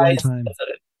blonde at one time.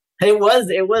 It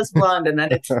was blonde, and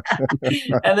then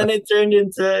it turned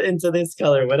into this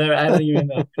color. Whatever, I don't even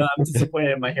know. I'm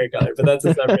disappointed in my hair color, but that's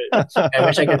a separate. I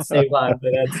wish I could stay blonde,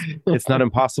 but it's not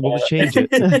impossible to change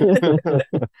it.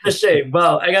 A shame.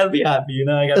 Well, I gotta be happy.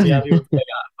 I gotta be happy with what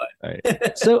I got.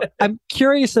 But. So I'm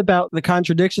curious about the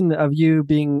contradiction of you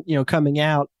being, coming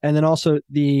out, and then also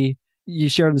you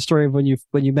shared the story of when you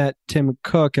met Tim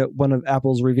Cook at one of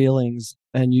Apple's revealings,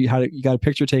 and you got a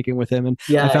picture taken with him, and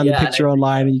I found the picture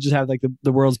online, and you just have like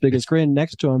the world's biggest grin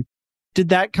next to him. Did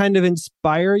that kind of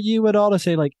inspire you at all to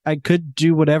say like I could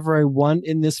do whatever I want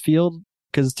in this field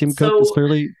because Tim Cook is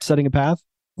clearly setting a path?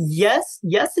 Yes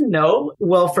and no.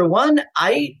 Well, for one,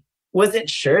 I wasn't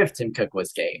sure if Tim Cook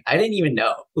was gay. I didn't even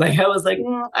know. Like I was like,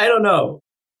 I don't know.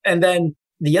 And then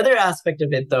the other aspect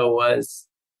of it though was,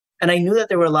 and I knew that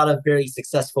there were a lot of very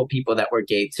successful people that were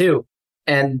gay too.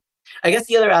 And I guess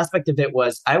the other aspect of it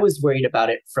was I was worried about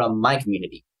it from my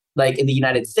community. Like in the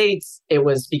United States, it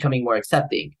was becoming more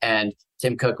accepting. And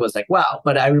Tim Cook was like, wow.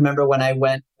 But I remember when I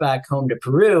went back home to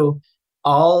Peru,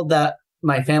 all that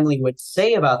my family would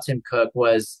say about Tim Cook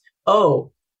was,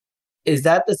 oh, is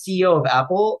that the CEO of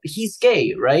Apple? He's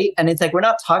gay, right? And it's like, we're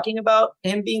not talking about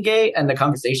him being gay. And the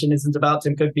conversation isn't about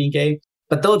Tim Cook being gay,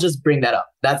 but they'll just bring that up.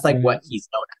 That's like what he's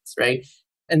known as, right?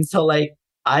 And so like,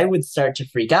 I would start to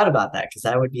freak out about that because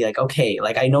I would be like, okay,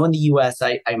 like I know in the US,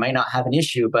 I might not have an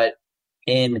issue, but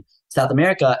in South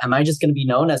America, am I just going to be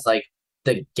known as like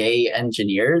the gay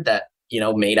engineer that,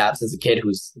 made apps as a kid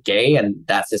who's gay? And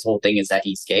that's his whole thing is that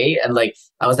he's gay. And like,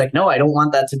 I was like, no, I don't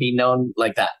want that to be known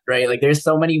like that, right? Like there's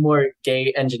so many more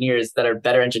gay engineers that are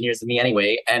better engineers than me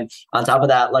anyway. And on top of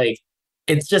that, like,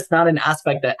 it's just not an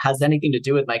aspect that has anything to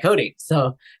do with my coding.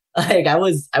 So like, I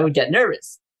would get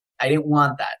nervous. I didn't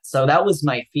want that. So that was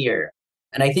my fear.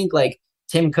 And I think like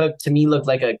Tim Cook to me looked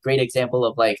like a great example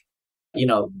of like,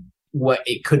 what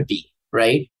it could be.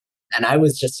 Right. And I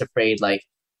was just afraid, like,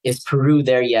 is Peru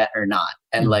there yet or not?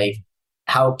 And like,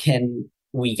 how can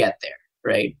we get there?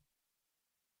 Right.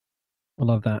 I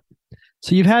love that.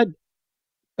 So you've had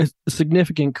a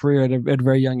significant career at a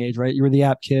very young age, right? You were the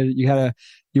app kid.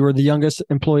 You were the youngest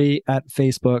employee at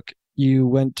Facebook. You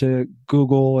went to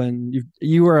Google, and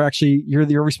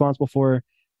you're responsible for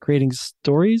creating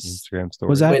stories. Instagram stories.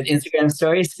 Was that with Instagram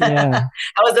stories? Yeah,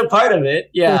 I was a part of it.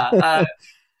 Yeah.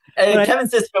 Kevin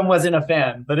Systrom wasn't a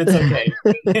fan, but it's okay.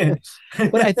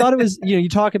 But I thought it was, you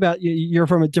talk about you're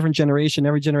from a different generation.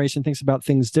 Every generation thinks about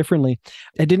things differently.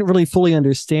 I didn't really fully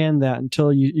understand that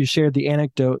until you shared the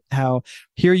anecdote how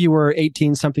here you were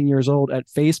 18 something years old at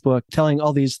Facebook telling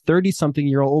all these 30 something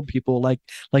year old people like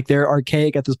they're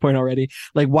archaic at this point already.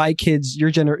 Like why kids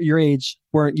your age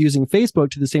weren't using Facebook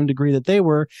to the same degree that they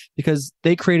were because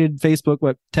they created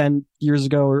Facebook 10 years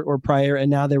ago or prior,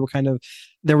 and now they were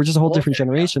just a whole different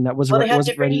generation that wasn't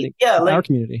ready in our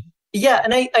community. Yeah,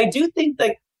 and I do think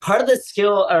like part of the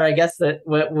skill, or I guess that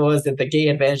what was it, the gay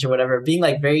advantage or whatever, being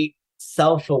like very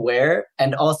self-aware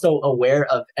and also aware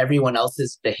of everyone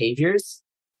else's behaviors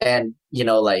and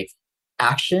like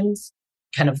actions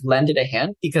kind of lended a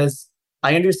hand, because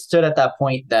I understood at that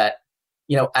point that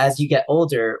as you get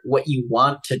older, what you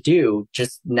want to do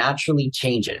just naturally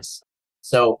changes.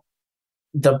 So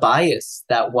the bias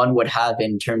that one would have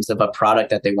in terms of a product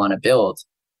that they want to build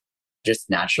just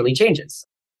naturally changes.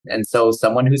 And so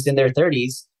someone who's in their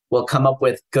 30s will come up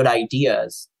with good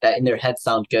ideas that in their head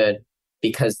sound good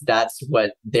because that's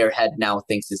what their head now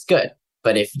thinks is good.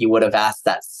 But if you would have asked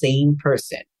that same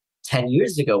person 10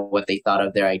 years ago what they thought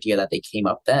of their idea that they came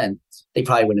up then, they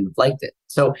probably wouldn't have liked it.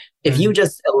 So if you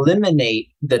just eliminate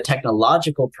the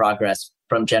technological progress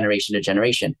from generation to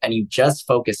generation and you just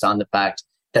focus on the fact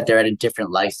that they're at a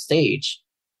different life stage,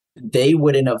 they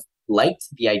wouldn't have liked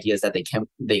the ideas that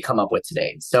they come up with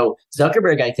today. So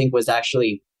Zuckerberg, I think, was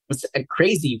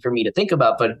crazy for me to think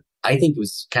about, but I think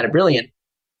was kind of brilliant,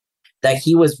 that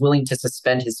he was willing to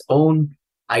suspend his own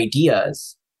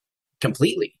ideas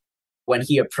completely when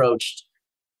he approached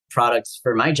products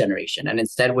for my generation, and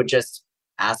instead would just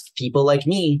ask people like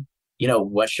me,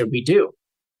 what should we do?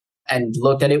 And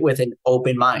looked at it with an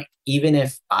open mind, even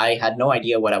if I had no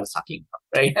idea what I was talking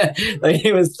about, right? Like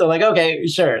he was still like, okay,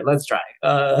 sure, let's try.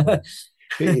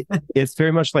 It's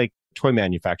very much like toy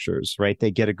manufacturers, right?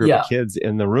 They get a group Yeah. of kids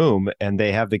in the room and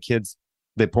they have the kids,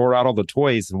 they pour out all the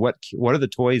toys, and what are the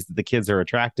toys that the kids are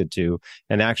attracted to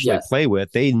and actually Yes. play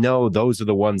with. They know those are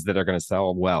the ones that are going to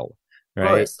sell well,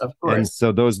 right? Of And course.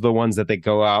 so those are the ones that they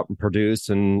go out and produce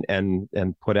and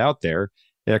put out there.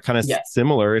 They're kind of Yeah.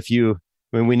 similar.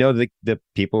 We know that the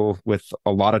people with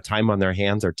a lot of time on their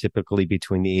hands are typically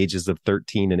between the ages of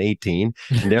 13 and 18,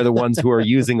 and they're the ones who are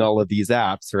using all of these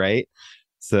apps, right?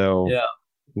 So Yeah.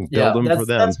 build them for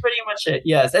them. That's pretty much it.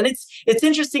 Yes. And it's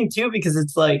interesting too, because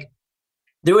it's like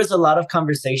there was a lot of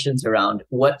conversations around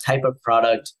what type of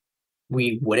product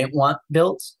we wouldn't want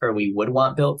built or we would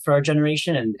want built for our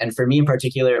generation. And for me in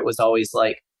particular, it was always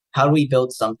like, how do we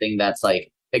build something that's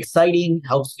like exciting,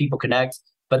 helps people connect,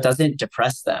 but doesn't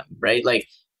depress them, right? Like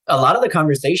a lot of the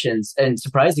conversations, and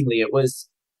surprisingly, it was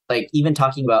like even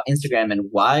talking about Instagram and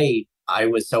why I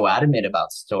was so adamant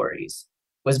about stories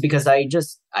was because I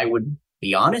would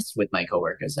be honest with my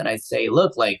coworkers and I'd say,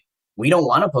 look, like we don't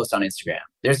want to post on Instagram.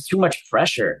 There's too much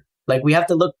pressure. Like we have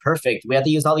to look perfect. We have to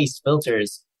use all these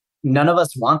filters. None of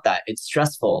us want that. It's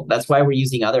stressful. That's why we're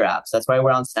using other apps. That's why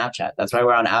we're on Snapchat. That's why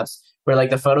we're on apps where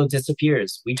like the photo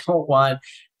disappears. We don't want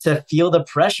to feel the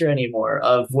pressure anymore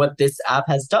of what this app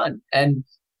has done. And,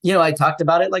 I talked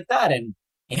about it like that. And,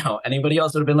 anybody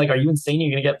else would have been like, are you insane?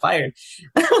 You're going to get fired.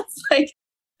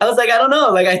 I was like, I don't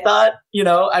know. Like, I thought,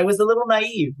 I was a little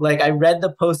naive. Like, I read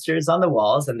the posters on the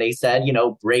walls and they said,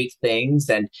 break things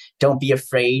and don't be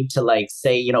afraid to like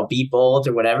say, be bold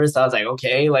or whatever. So I was like,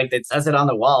 okay, like it says it on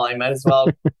the wall. I might as well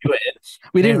do it.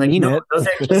 We didn't like, mean no, it. those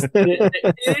are just,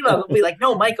 be like,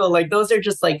 no, Michael, like those are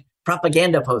just like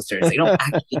propaganda posters. They don't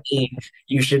actually mean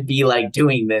you should be like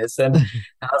doing this. And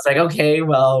I was like, okay,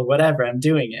 well, whatever, I'm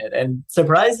doing it. And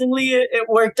surprisingly, it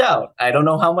worked out. I don't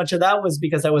know how much of that was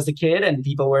because I was a kid and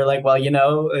people were like, well,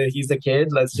 he's a kid.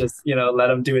 Let's just, let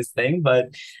him do his thing.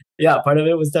 But yeah, part of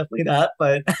it was definitely that.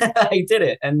 But I did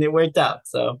it and it worked out.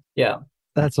 So yeah.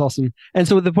 That's awesome. And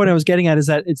so the point I was getting at is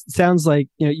that it sounds like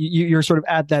you're sort of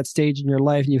at that stage in your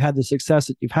life and you've had the success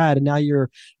that you've had, and now your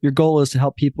goal is to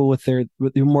help people with their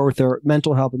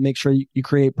mental health and make sure you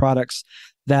create products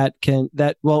that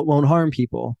won't harm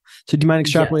people. So do you mind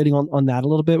extrapolating on that a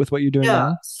little bit with what you're doing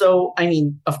now? So I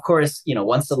mean, of course,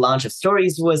 once the launch of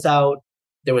Stories was out,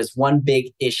 there was one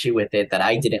big issue with it that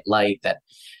I didn't like, that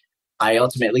I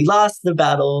ultimately lost the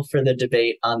battle for the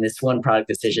debate on this one product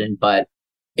decision, but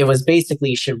it was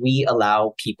basically, should we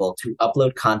allow people to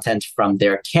upload content from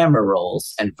their camera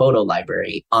rolls and photo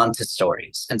library onto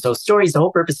Stories? And so Stories, the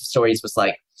whole purpose of Stories was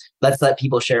like, let's let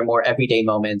people share more everyday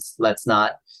moments. Let's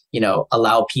not,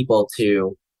 allow people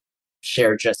to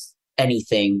share just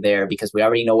anything there, because we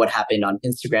already know what happened on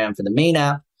Instagram for the main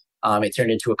app. It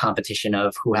turned into a competition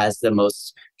of who has the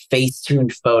most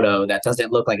face-tuned photo that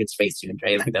doesn't look like it's face-tuned,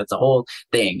 right? Like that's the whole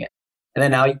thing. And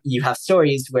then now you have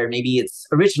Stories where maybe it's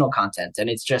original content and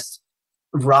it's just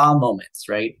raw moments,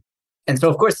 right? And so,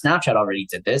 of course, Snapchat already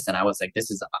did this. And I was like, this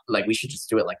is like, we should just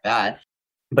do it like that.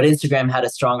 But Instagram had a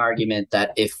strong argument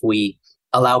that if we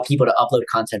allow people to upload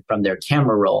content from their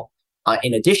camera roll,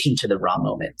 in addition to the raw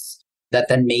moments, that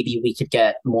then maybe we could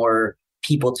get more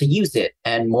people to use it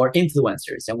and more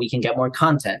influencers, and we can get more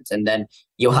content. And then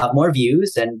you'll have more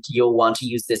views and you'll want to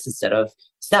use this instead of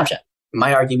Snapchat.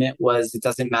 My argument was it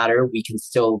doesn't matter. We can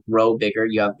still grow bigger.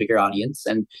 You have a bigger audience.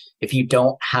 And if you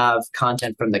don't have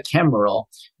content from the camera roll,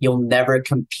 you'll never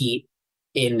compete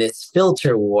in this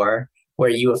filter war where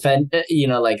you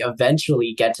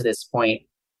eventually get to this point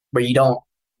where you don't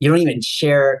even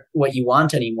share what you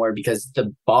want anymore, because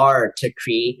the bar to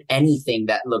create anything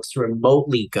that looks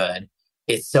remotely good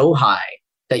is so high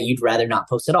that you'd rather not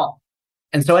post at all.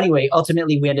 And so anyway,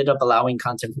 ultimately we ended up allowing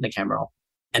content from the camera roll.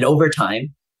 And over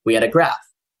time, we had a graph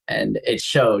and it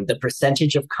showed the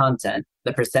percentage of content,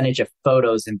 the percentage of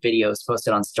photos and videos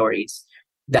posted on Stories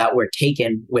that were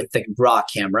taken with the raw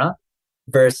camera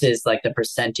versus like the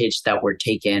percentage that were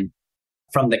taken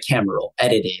from the camera roll,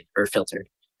 edited or filtered.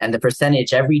 And the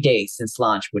percentage every day since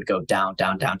launch would go down,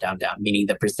 down, down, down, down, meaning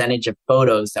the percentage of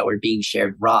photos that were being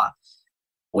shared raw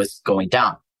was going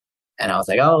down. And I was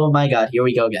like, oh my God, here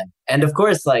we go again. And of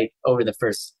course, like over the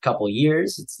first couple of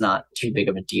years, it's not too big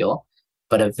of a deal.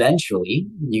 But eventually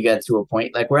you get to a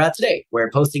point like we're at today, where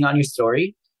posting on your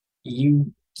story,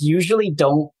 you usually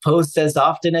don't post as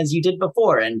often as you did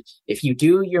before. And if you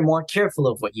do, you're more careful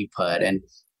of what you put, and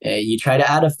you try to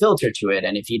add a filter to it.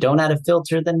 And if you don't add a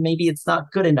filter, then maybe it's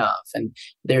not good enough. And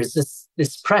there's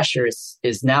this pressure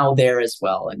is now there as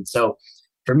well. And so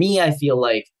for me, I feel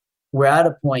like we're at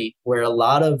a point where a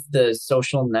lot of the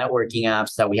social networking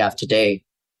apps that we have today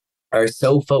are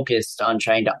so focused on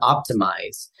trying to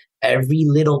optimize every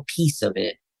little piece of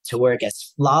it to work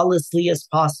as flawlessly as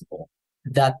possible,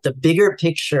 that the bigger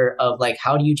picture of like,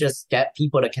 how do you just get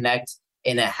people to connect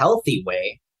in a healthy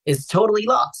way is totally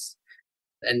lost.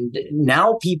 And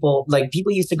now people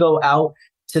used to go out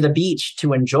to the beach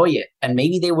to enjoy it. And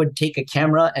maybe they would take a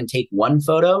camera and take one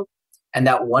photo. And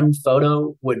that one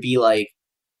photo would be like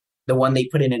the one they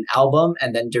put in an album.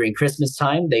 And then during Christmas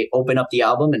time, they open up the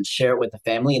album and share it with the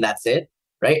family. And that's it.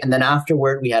 Right. And then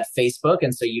afterward, we had Facebook.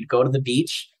 And so you'd go to the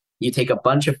beach, you take a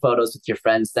bunch of photos with your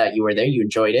friends that you were there, you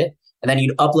enjoyed it. And then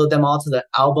you'd upload them all to the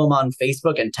album on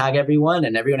Facebook and tag everyone.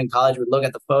 And everyone in college would look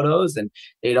at the photos and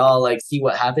they'd all like see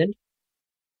what happened.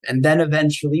 And then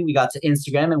eventually we got to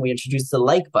Instagram and we introduced the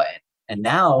like button. And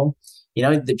now,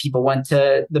 the people went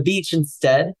to the beach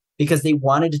instead because they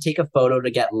wanted to take a photo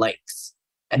to get likes.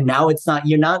 And now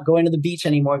you're not going to the beach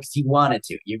anymore because you wanted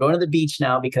to. You're going to the beach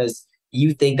now because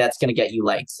you think that's going to get you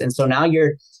likes. And so now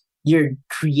you're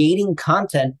creating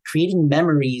content, creating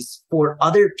memories for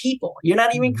other people. You're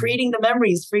not even creating the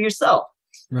memories for yourself.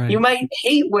 Right. You might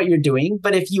hate what you're doing,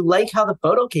 but if you like how the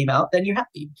photo came out, then you're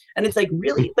happy. And it's like,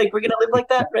 really? Like, we're going to live like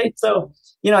that, right? So,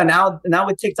 now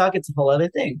with TikTok, it's a whole other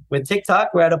thing. With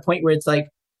TikTok, we're at a point where it's like,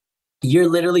 you're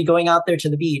literally going out there to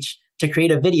the beach to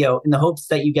create a video in the hopes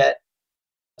that you get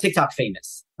TikTok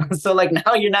famous. So like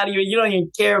now you don't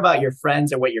even care about your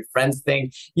friends or what your friends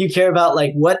think. You care about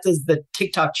like, what does the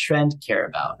TikTok trend care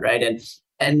about, right?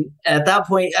 And at that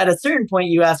point, at a certain point,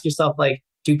 you ask yourself, like,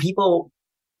 do people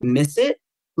miss it?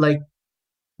 Like,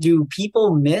 do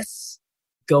people miss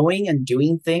going and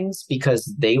doing things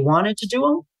because they wanted to do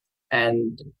them?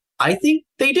 And I think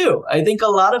they do. I think a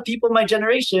lot of people in my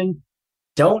generation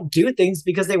don't do things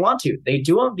because they want to. They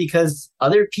do them because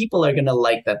other people are going to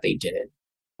like that they did it.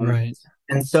 Right.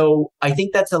 And so I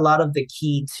think that's a lot of the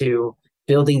key to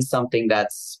building something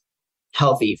that's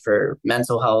healthy for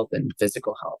mental health and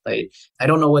physical health. I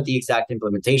don't know what the exact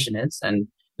implementation is. And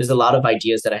there's a lot of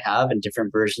ideas that I have and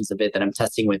different versions of it that I'm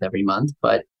testing with every month.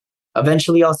 But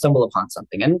eventually I'll stumble upon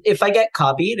something. And if I get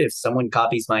copied, if someone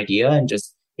copies my idea and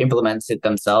just implements it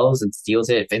themselves and steals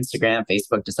it, if Instagram,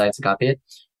 Facebook decides to copy it,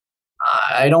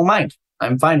 I don't mind.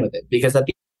 I'm fine with it, because at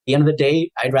the end of the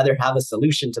day, I'd rather have a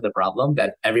solution to the problem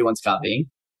that everyone's copying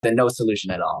than no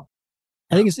solution at all.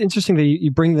 I think it's interesting that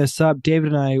you bring this up.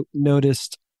 David and I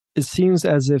noticed it seems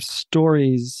as if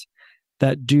stories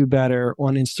that do better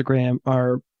on Instagram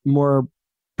are more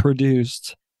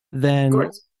produced than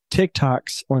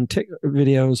TikToks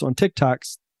videos on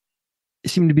TikToks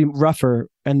seem to be rougher.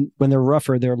 And when they're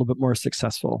rougher, they're a little bit more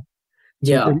successful.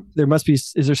 Yeah. So there must be,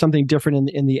 is there something different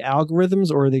in the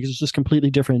algorithms, or are they just completely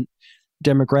different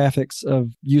demographics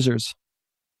of users?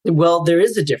 Well, there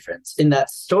is a difference in that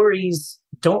stories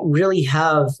don't really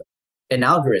have an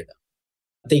algorithm.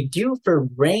 They do for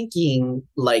ranking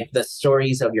like the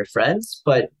stories of your friends,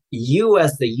 but you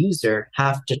as the user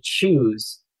have to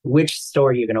choose which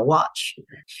story you're going to watch.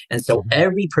 And so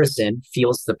every person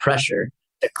feels the pressure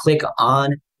to click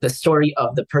on the story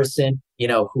of the person,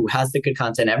 who has the good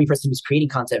content. Every person who's creating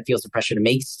content feels the pressure to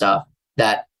make stuff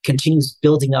that continues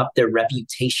building up their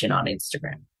reputation on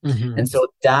Instagram. And so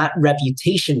that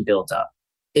reputation buildup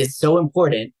is so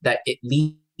important that it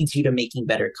leads you to making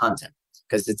better content,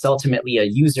 because it's ultimately a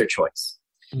user choice.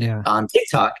 Yeah. On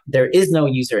TikTok, there is no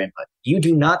user input. You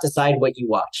do not decide what you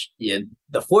watch.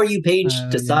 The For You page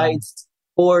decides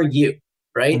for you,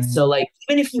 right? So like,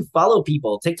 even if you follow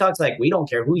people, TikTok's like, we don't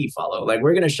care who you follow. Like,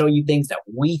 we're going to show you things that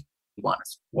we want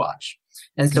to watch.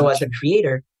 And so as a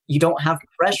creator, you don't have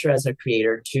pressure as a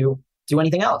creator to do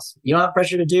anything else. You don't have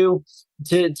pressure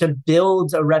to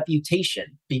build a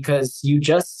reputation,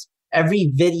 because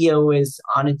every video is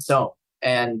on its own,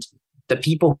 and the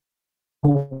people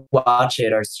who watch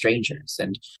it are strangers.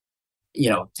 And,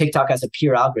 TikTok as a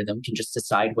pure algorithm can just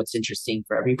decide what's interesting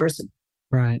for every person.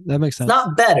 Right. That makes sense. It's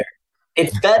not better.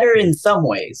 It's better in some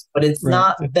ways, but it's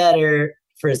not better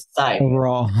for society.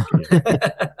 Overall.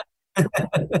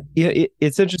 Yeah,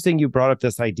 it's interesting you brought up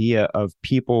this idea of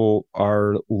people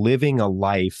are living a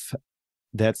life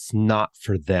that's not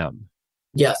for them.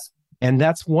 Yes. And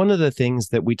that's one of the things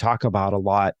that we talk about a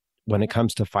lot when it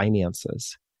comes to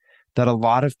finances, that a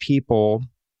lot of people,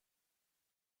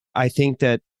 I think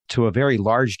that to a very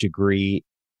large degree,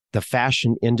 the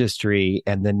fashion industry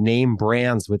and the name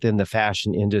brands within the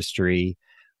fashion industry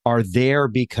are there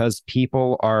because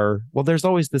people are, well, there's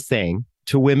always the saying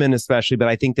to women, especially, but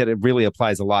I think that it really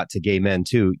applies a lot to gay men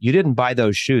too. You didn't buy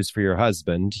those shoes for your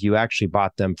husband. You actually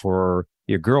bought them for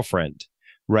your girlfriend,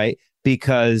 right?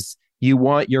 Because you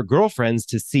want your girlfriends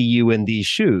to see you in these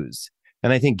shoes.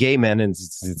 And I think gay men, and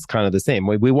it's kind of the same.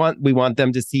 We want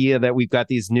them to see that we've got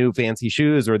these new fancy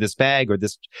shoes or this bag or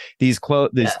these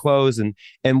clothes,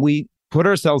 and we put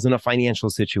ourselves in a financial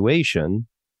situation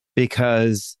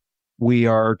because we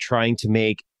are trying to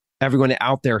make everyone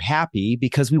out there happy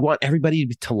because we want everybody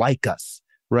to like us,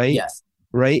 right? Yes.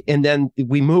 Right. And then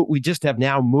we just have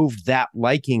now moved that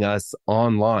liking us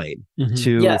online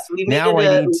to now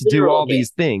I need to do all these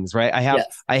things, right?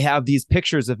 I have these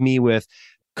pictures of me with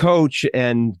Coach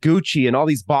and Gucci and all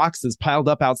these boxes piled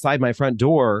up outside my front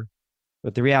door.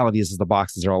 But the reality is the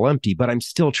boxes are all empty, but I'm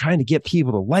still trying to get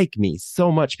people to like me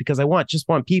so much because I just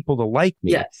want people to like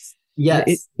me. Yes.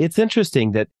 Yes. It's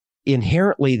interesting that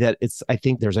inherently I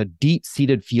think there's a deep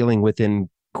seated feeling within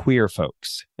queer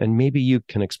folks, and maybe you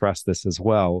can express this as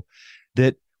well,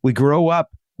 that we grow up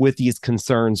with these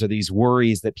concerns or these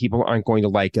worries that people aren't going to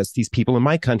like us. These people in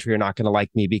my country are not going to like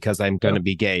me because I'm going to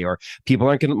be gay, or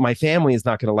my family is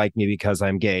not going to like me because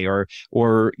I'm gay, or,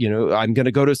 I'm going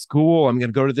to go to school. I'm going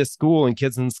to go to this school and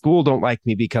kids in school don't like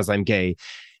me because I'm gay.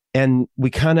 And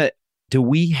do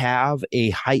we have a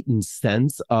heightened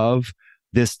sense of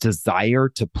this desire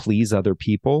to please other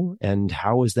people? And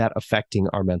how is that affecting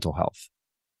our mental health?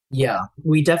 Yeah,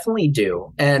 we definitely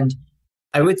do. And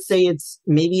I would say it's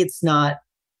not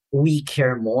we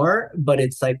care more, but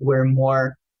it's like we're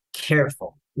more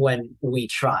careful when we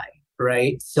try,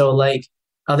 right? So like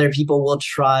other people will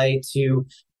try to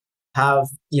have,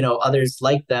 others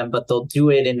like them, but they'll do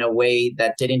it in a way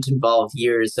that didn't involve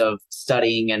years of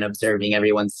studying and observing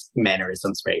everyone's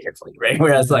mannerisms very carefully, right?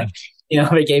 Whereas like,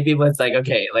 for gay people, it's like,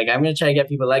 okay, like I'm going to try to get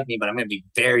people to like me, but I'm going to be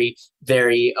very,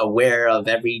 very aware of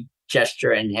every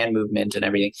gesture and hand movement and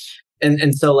everything.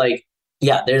 And so like,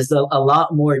 yeah, there's a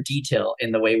lot more detail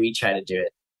in the way we try to do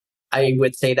it. I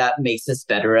would say that makes us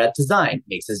better at design,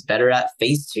 makes us better at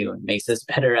Facetune, makes us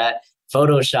better at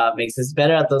Photoshop, makes us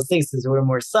better at those things because we're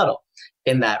more subtle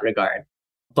in that regard.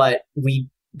 But we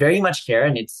very much care,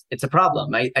 and it's a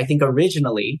problem. I think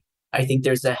originally,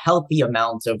 there's a healthy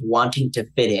amount of wanting to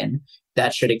fit in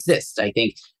that should exist. I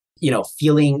think,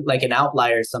 feeling like an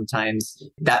outlier sometimes,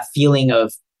 that feeling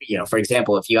of, for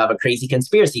example, if you have a crazy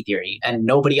conspiracy theory and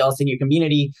nobody else in your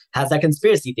community has that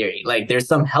conspiracy theory, like there's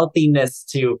some healthiness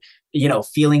to,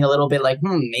 feeling a little bit like,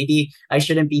 maybe I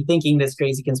shouldn't be thinking this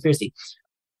crazy conspiracy.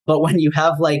 But when you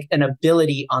have like an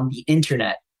ability on the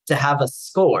internet to have a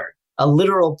score, a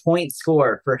literal point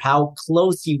score for how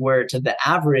close you were to the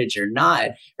average or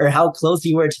not, or how close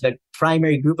you were to the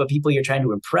primary group of people you're trying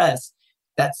to impress,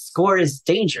 that score is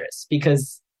dangerous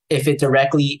because if it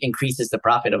directly increases the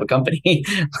profit of a company,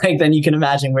 like then you can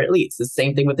imagine where it leads. The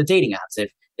same thing with the dating apps.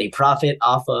 If they profit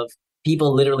off of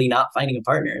people literally not finding a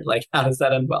partner, like how does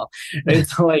that end well? Right?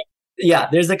 So like, yeah,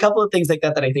 there's a couple of things like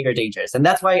that I think are dangerous. And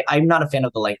that's why I'm not a fan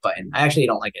of the like button. I actually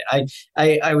don't like it.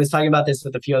 I was talking about this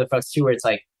with a few other folks too, where it's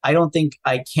like, I don't think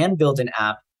I can build an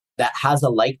app that has a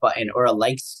like button or a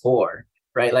like score,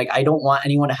 right? Like I don't want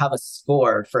anyone to have a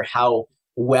score for how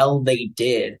well they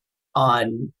did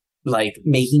on like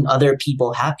making other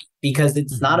people happy, because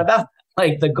it's not about that.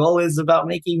 Like the goal is about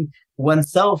making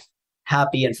oneself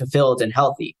happy and fulfilled and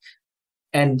healthy.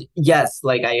 And yes,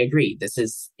 like I agree, this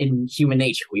is in human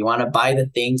nature. We want to buy the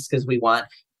things because we want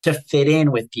to fit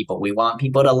in with people. We want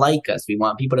people to like us. We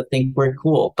want people to think we're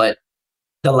cool. But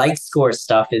the like score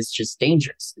stuff is just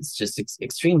dangerous. It's just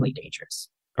extremely dangerous.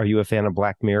 Are you a fan of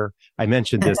Black Mirror? I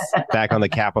mentioned this back on the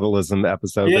capitalism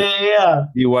episode. Yeah.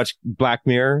 You watch Black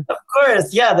Mirror? Of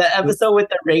course. Yeah. The episode with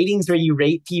the ratings where you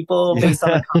rate people based on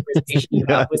the conversation you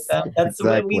have with them. That's the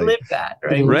way we live that,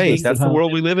 right? Right. That's the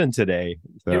world we live in today.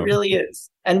 So. It really is.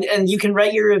 And you can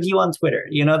write your review on Twitter.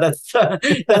 That's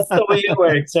the way it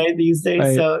works, right? These days.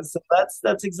 Right. So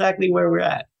that's exactly where we're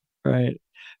at. Right.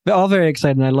 But all very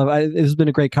exciting. I love it. It's been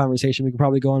a great conversation. We could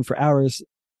probably go on for hours,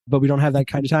 but we don't have that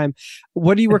kind of time.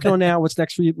 What are you working on now? What's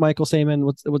next for you, Michael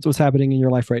Sayman? What's happening in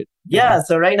your life right now? Yeah.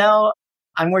 So right now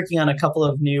I'm working on a couple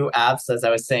of new apps. As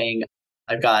I was saying,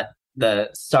 I've got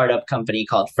the startup company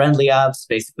called Friendly Apps,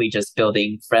 basically just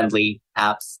building friendly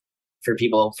apps for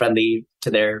people, friendly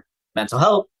to their mental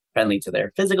health, friendly to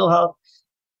their physical health.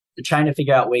 They're trying to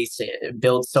figure out ways to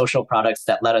build social products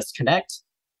that let us connect.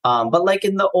 But like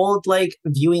in the old, like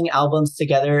viewing albums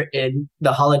together in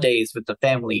the holidays with the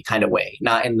family kind of way,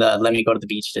 not in the let me go to the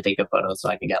beach to take a photo so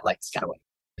I can get likes kind of way.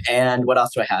 And what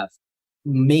else do I have?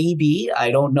 maybe,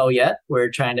 I don't know yet. We're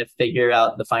trying to figure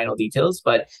out the final details,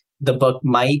 but the book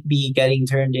might be getting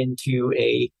turned into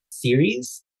a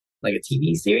series, like a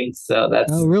TV series. So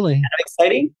that's Oh, kind really? of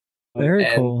exciting. Very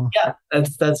And cool. yeah,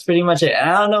 that's pretty much it. And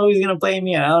I don't know who's gonna play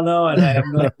me. I don't know, and I have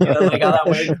no idea like how that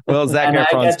works. Well, Zac And I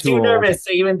Efron's get too too old. nervous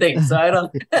to even think. So I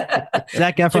don't.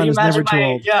 Zac Can Efron you is never imagine too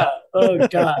old. Yeah. Oh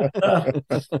God.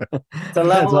 It's a That's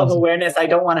level of awesome. awareness I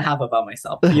don't want to have about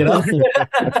myself. You know.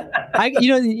 I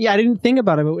didn't think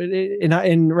about it, but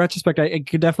in retrospect, I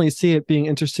could definitely see it being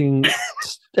interesting,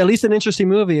 at least an interesting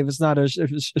movie if it's not a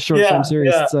short form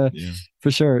series. Yeah. It's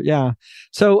for sure. Yeah.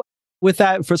 So with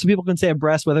that, for some people can say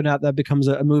abreast whether or not that becomes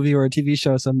a movie or a TV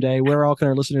show someday. Where all can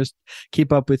our listeners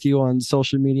keep up with you on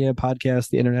social media, podcasts,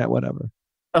 the internet, whatever?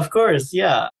 Of course,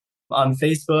 yeah. On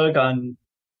Facebook,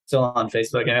 still on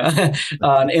Facebook,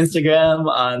 on Instagram,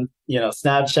 on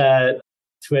Snapchat,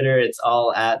 Twitter, it's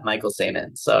all at Michael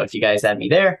Sayman. So if you guys add me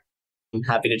there, I'm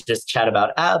happy to just chat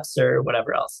about apps or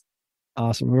whatever else.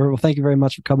 Awesome. Well, thank you very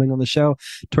much for coming on the show.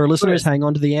 To our listeners, course. hang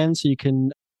on to the end so you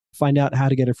can find out how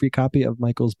to get a free copy of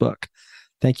Michael's book.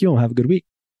 Thank you and have a good week.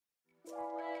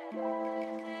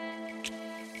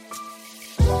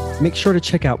 Make sure to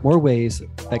check out more ways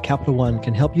that Capital One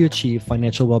can help you achieve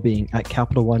financial well-being at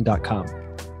CapitalOne.com.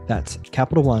 That's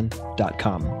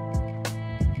CapitalOne.com.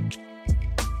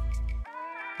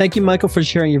 Thank you, Michael, for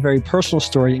sharing your very personal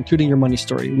story, including your money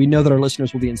story. We know that our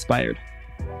listeners will be inspired.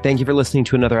 Thank you for listening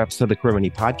to another episode of the Career Money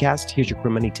Podcast. Here's your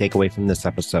Career Money takeaway from this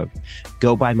episode.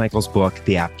 Go buy Michael's book,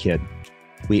 The App Kid.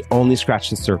 We only scratched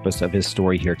the surface of his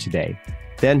story here today.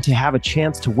 Then to have a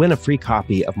chance to win a free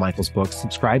copy of Michael's book,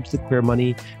 subscribe to the Career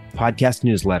Money podcast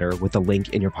newsletter with a link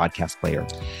in your podcast player.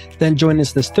 Then join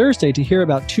us this Thursday to hear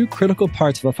about 2 critical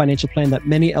parts of a financial plan that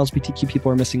many LGBTQ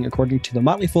people are missing, according to the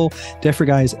Motley Fool Different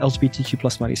Guys LGBTQ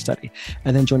plus money study.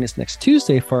 And then join us next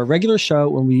Tuesday for our regular show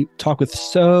when we talk with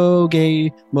so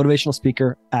gay motivational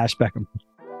speaker Ash Beckham.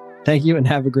 Thank you and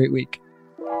have a great week.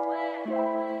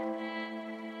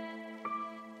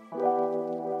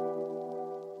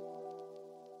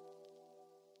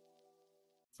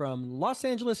 From Los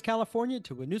Angeles, California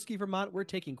to Winooski, Vermont, we're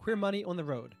taking Queer Money on the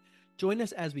road. Join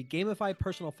us as we gamify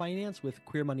personal finance with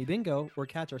Queer Money Bingo or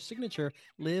catch our signature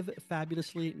Live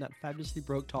Fabulously, Not Fabulously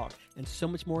Broke talk and so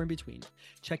much more in between.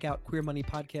 Check out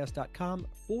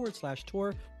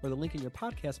queermoneypodcast.com/tour or the link in your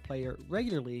podcast player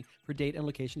regularly for date and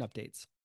location updates.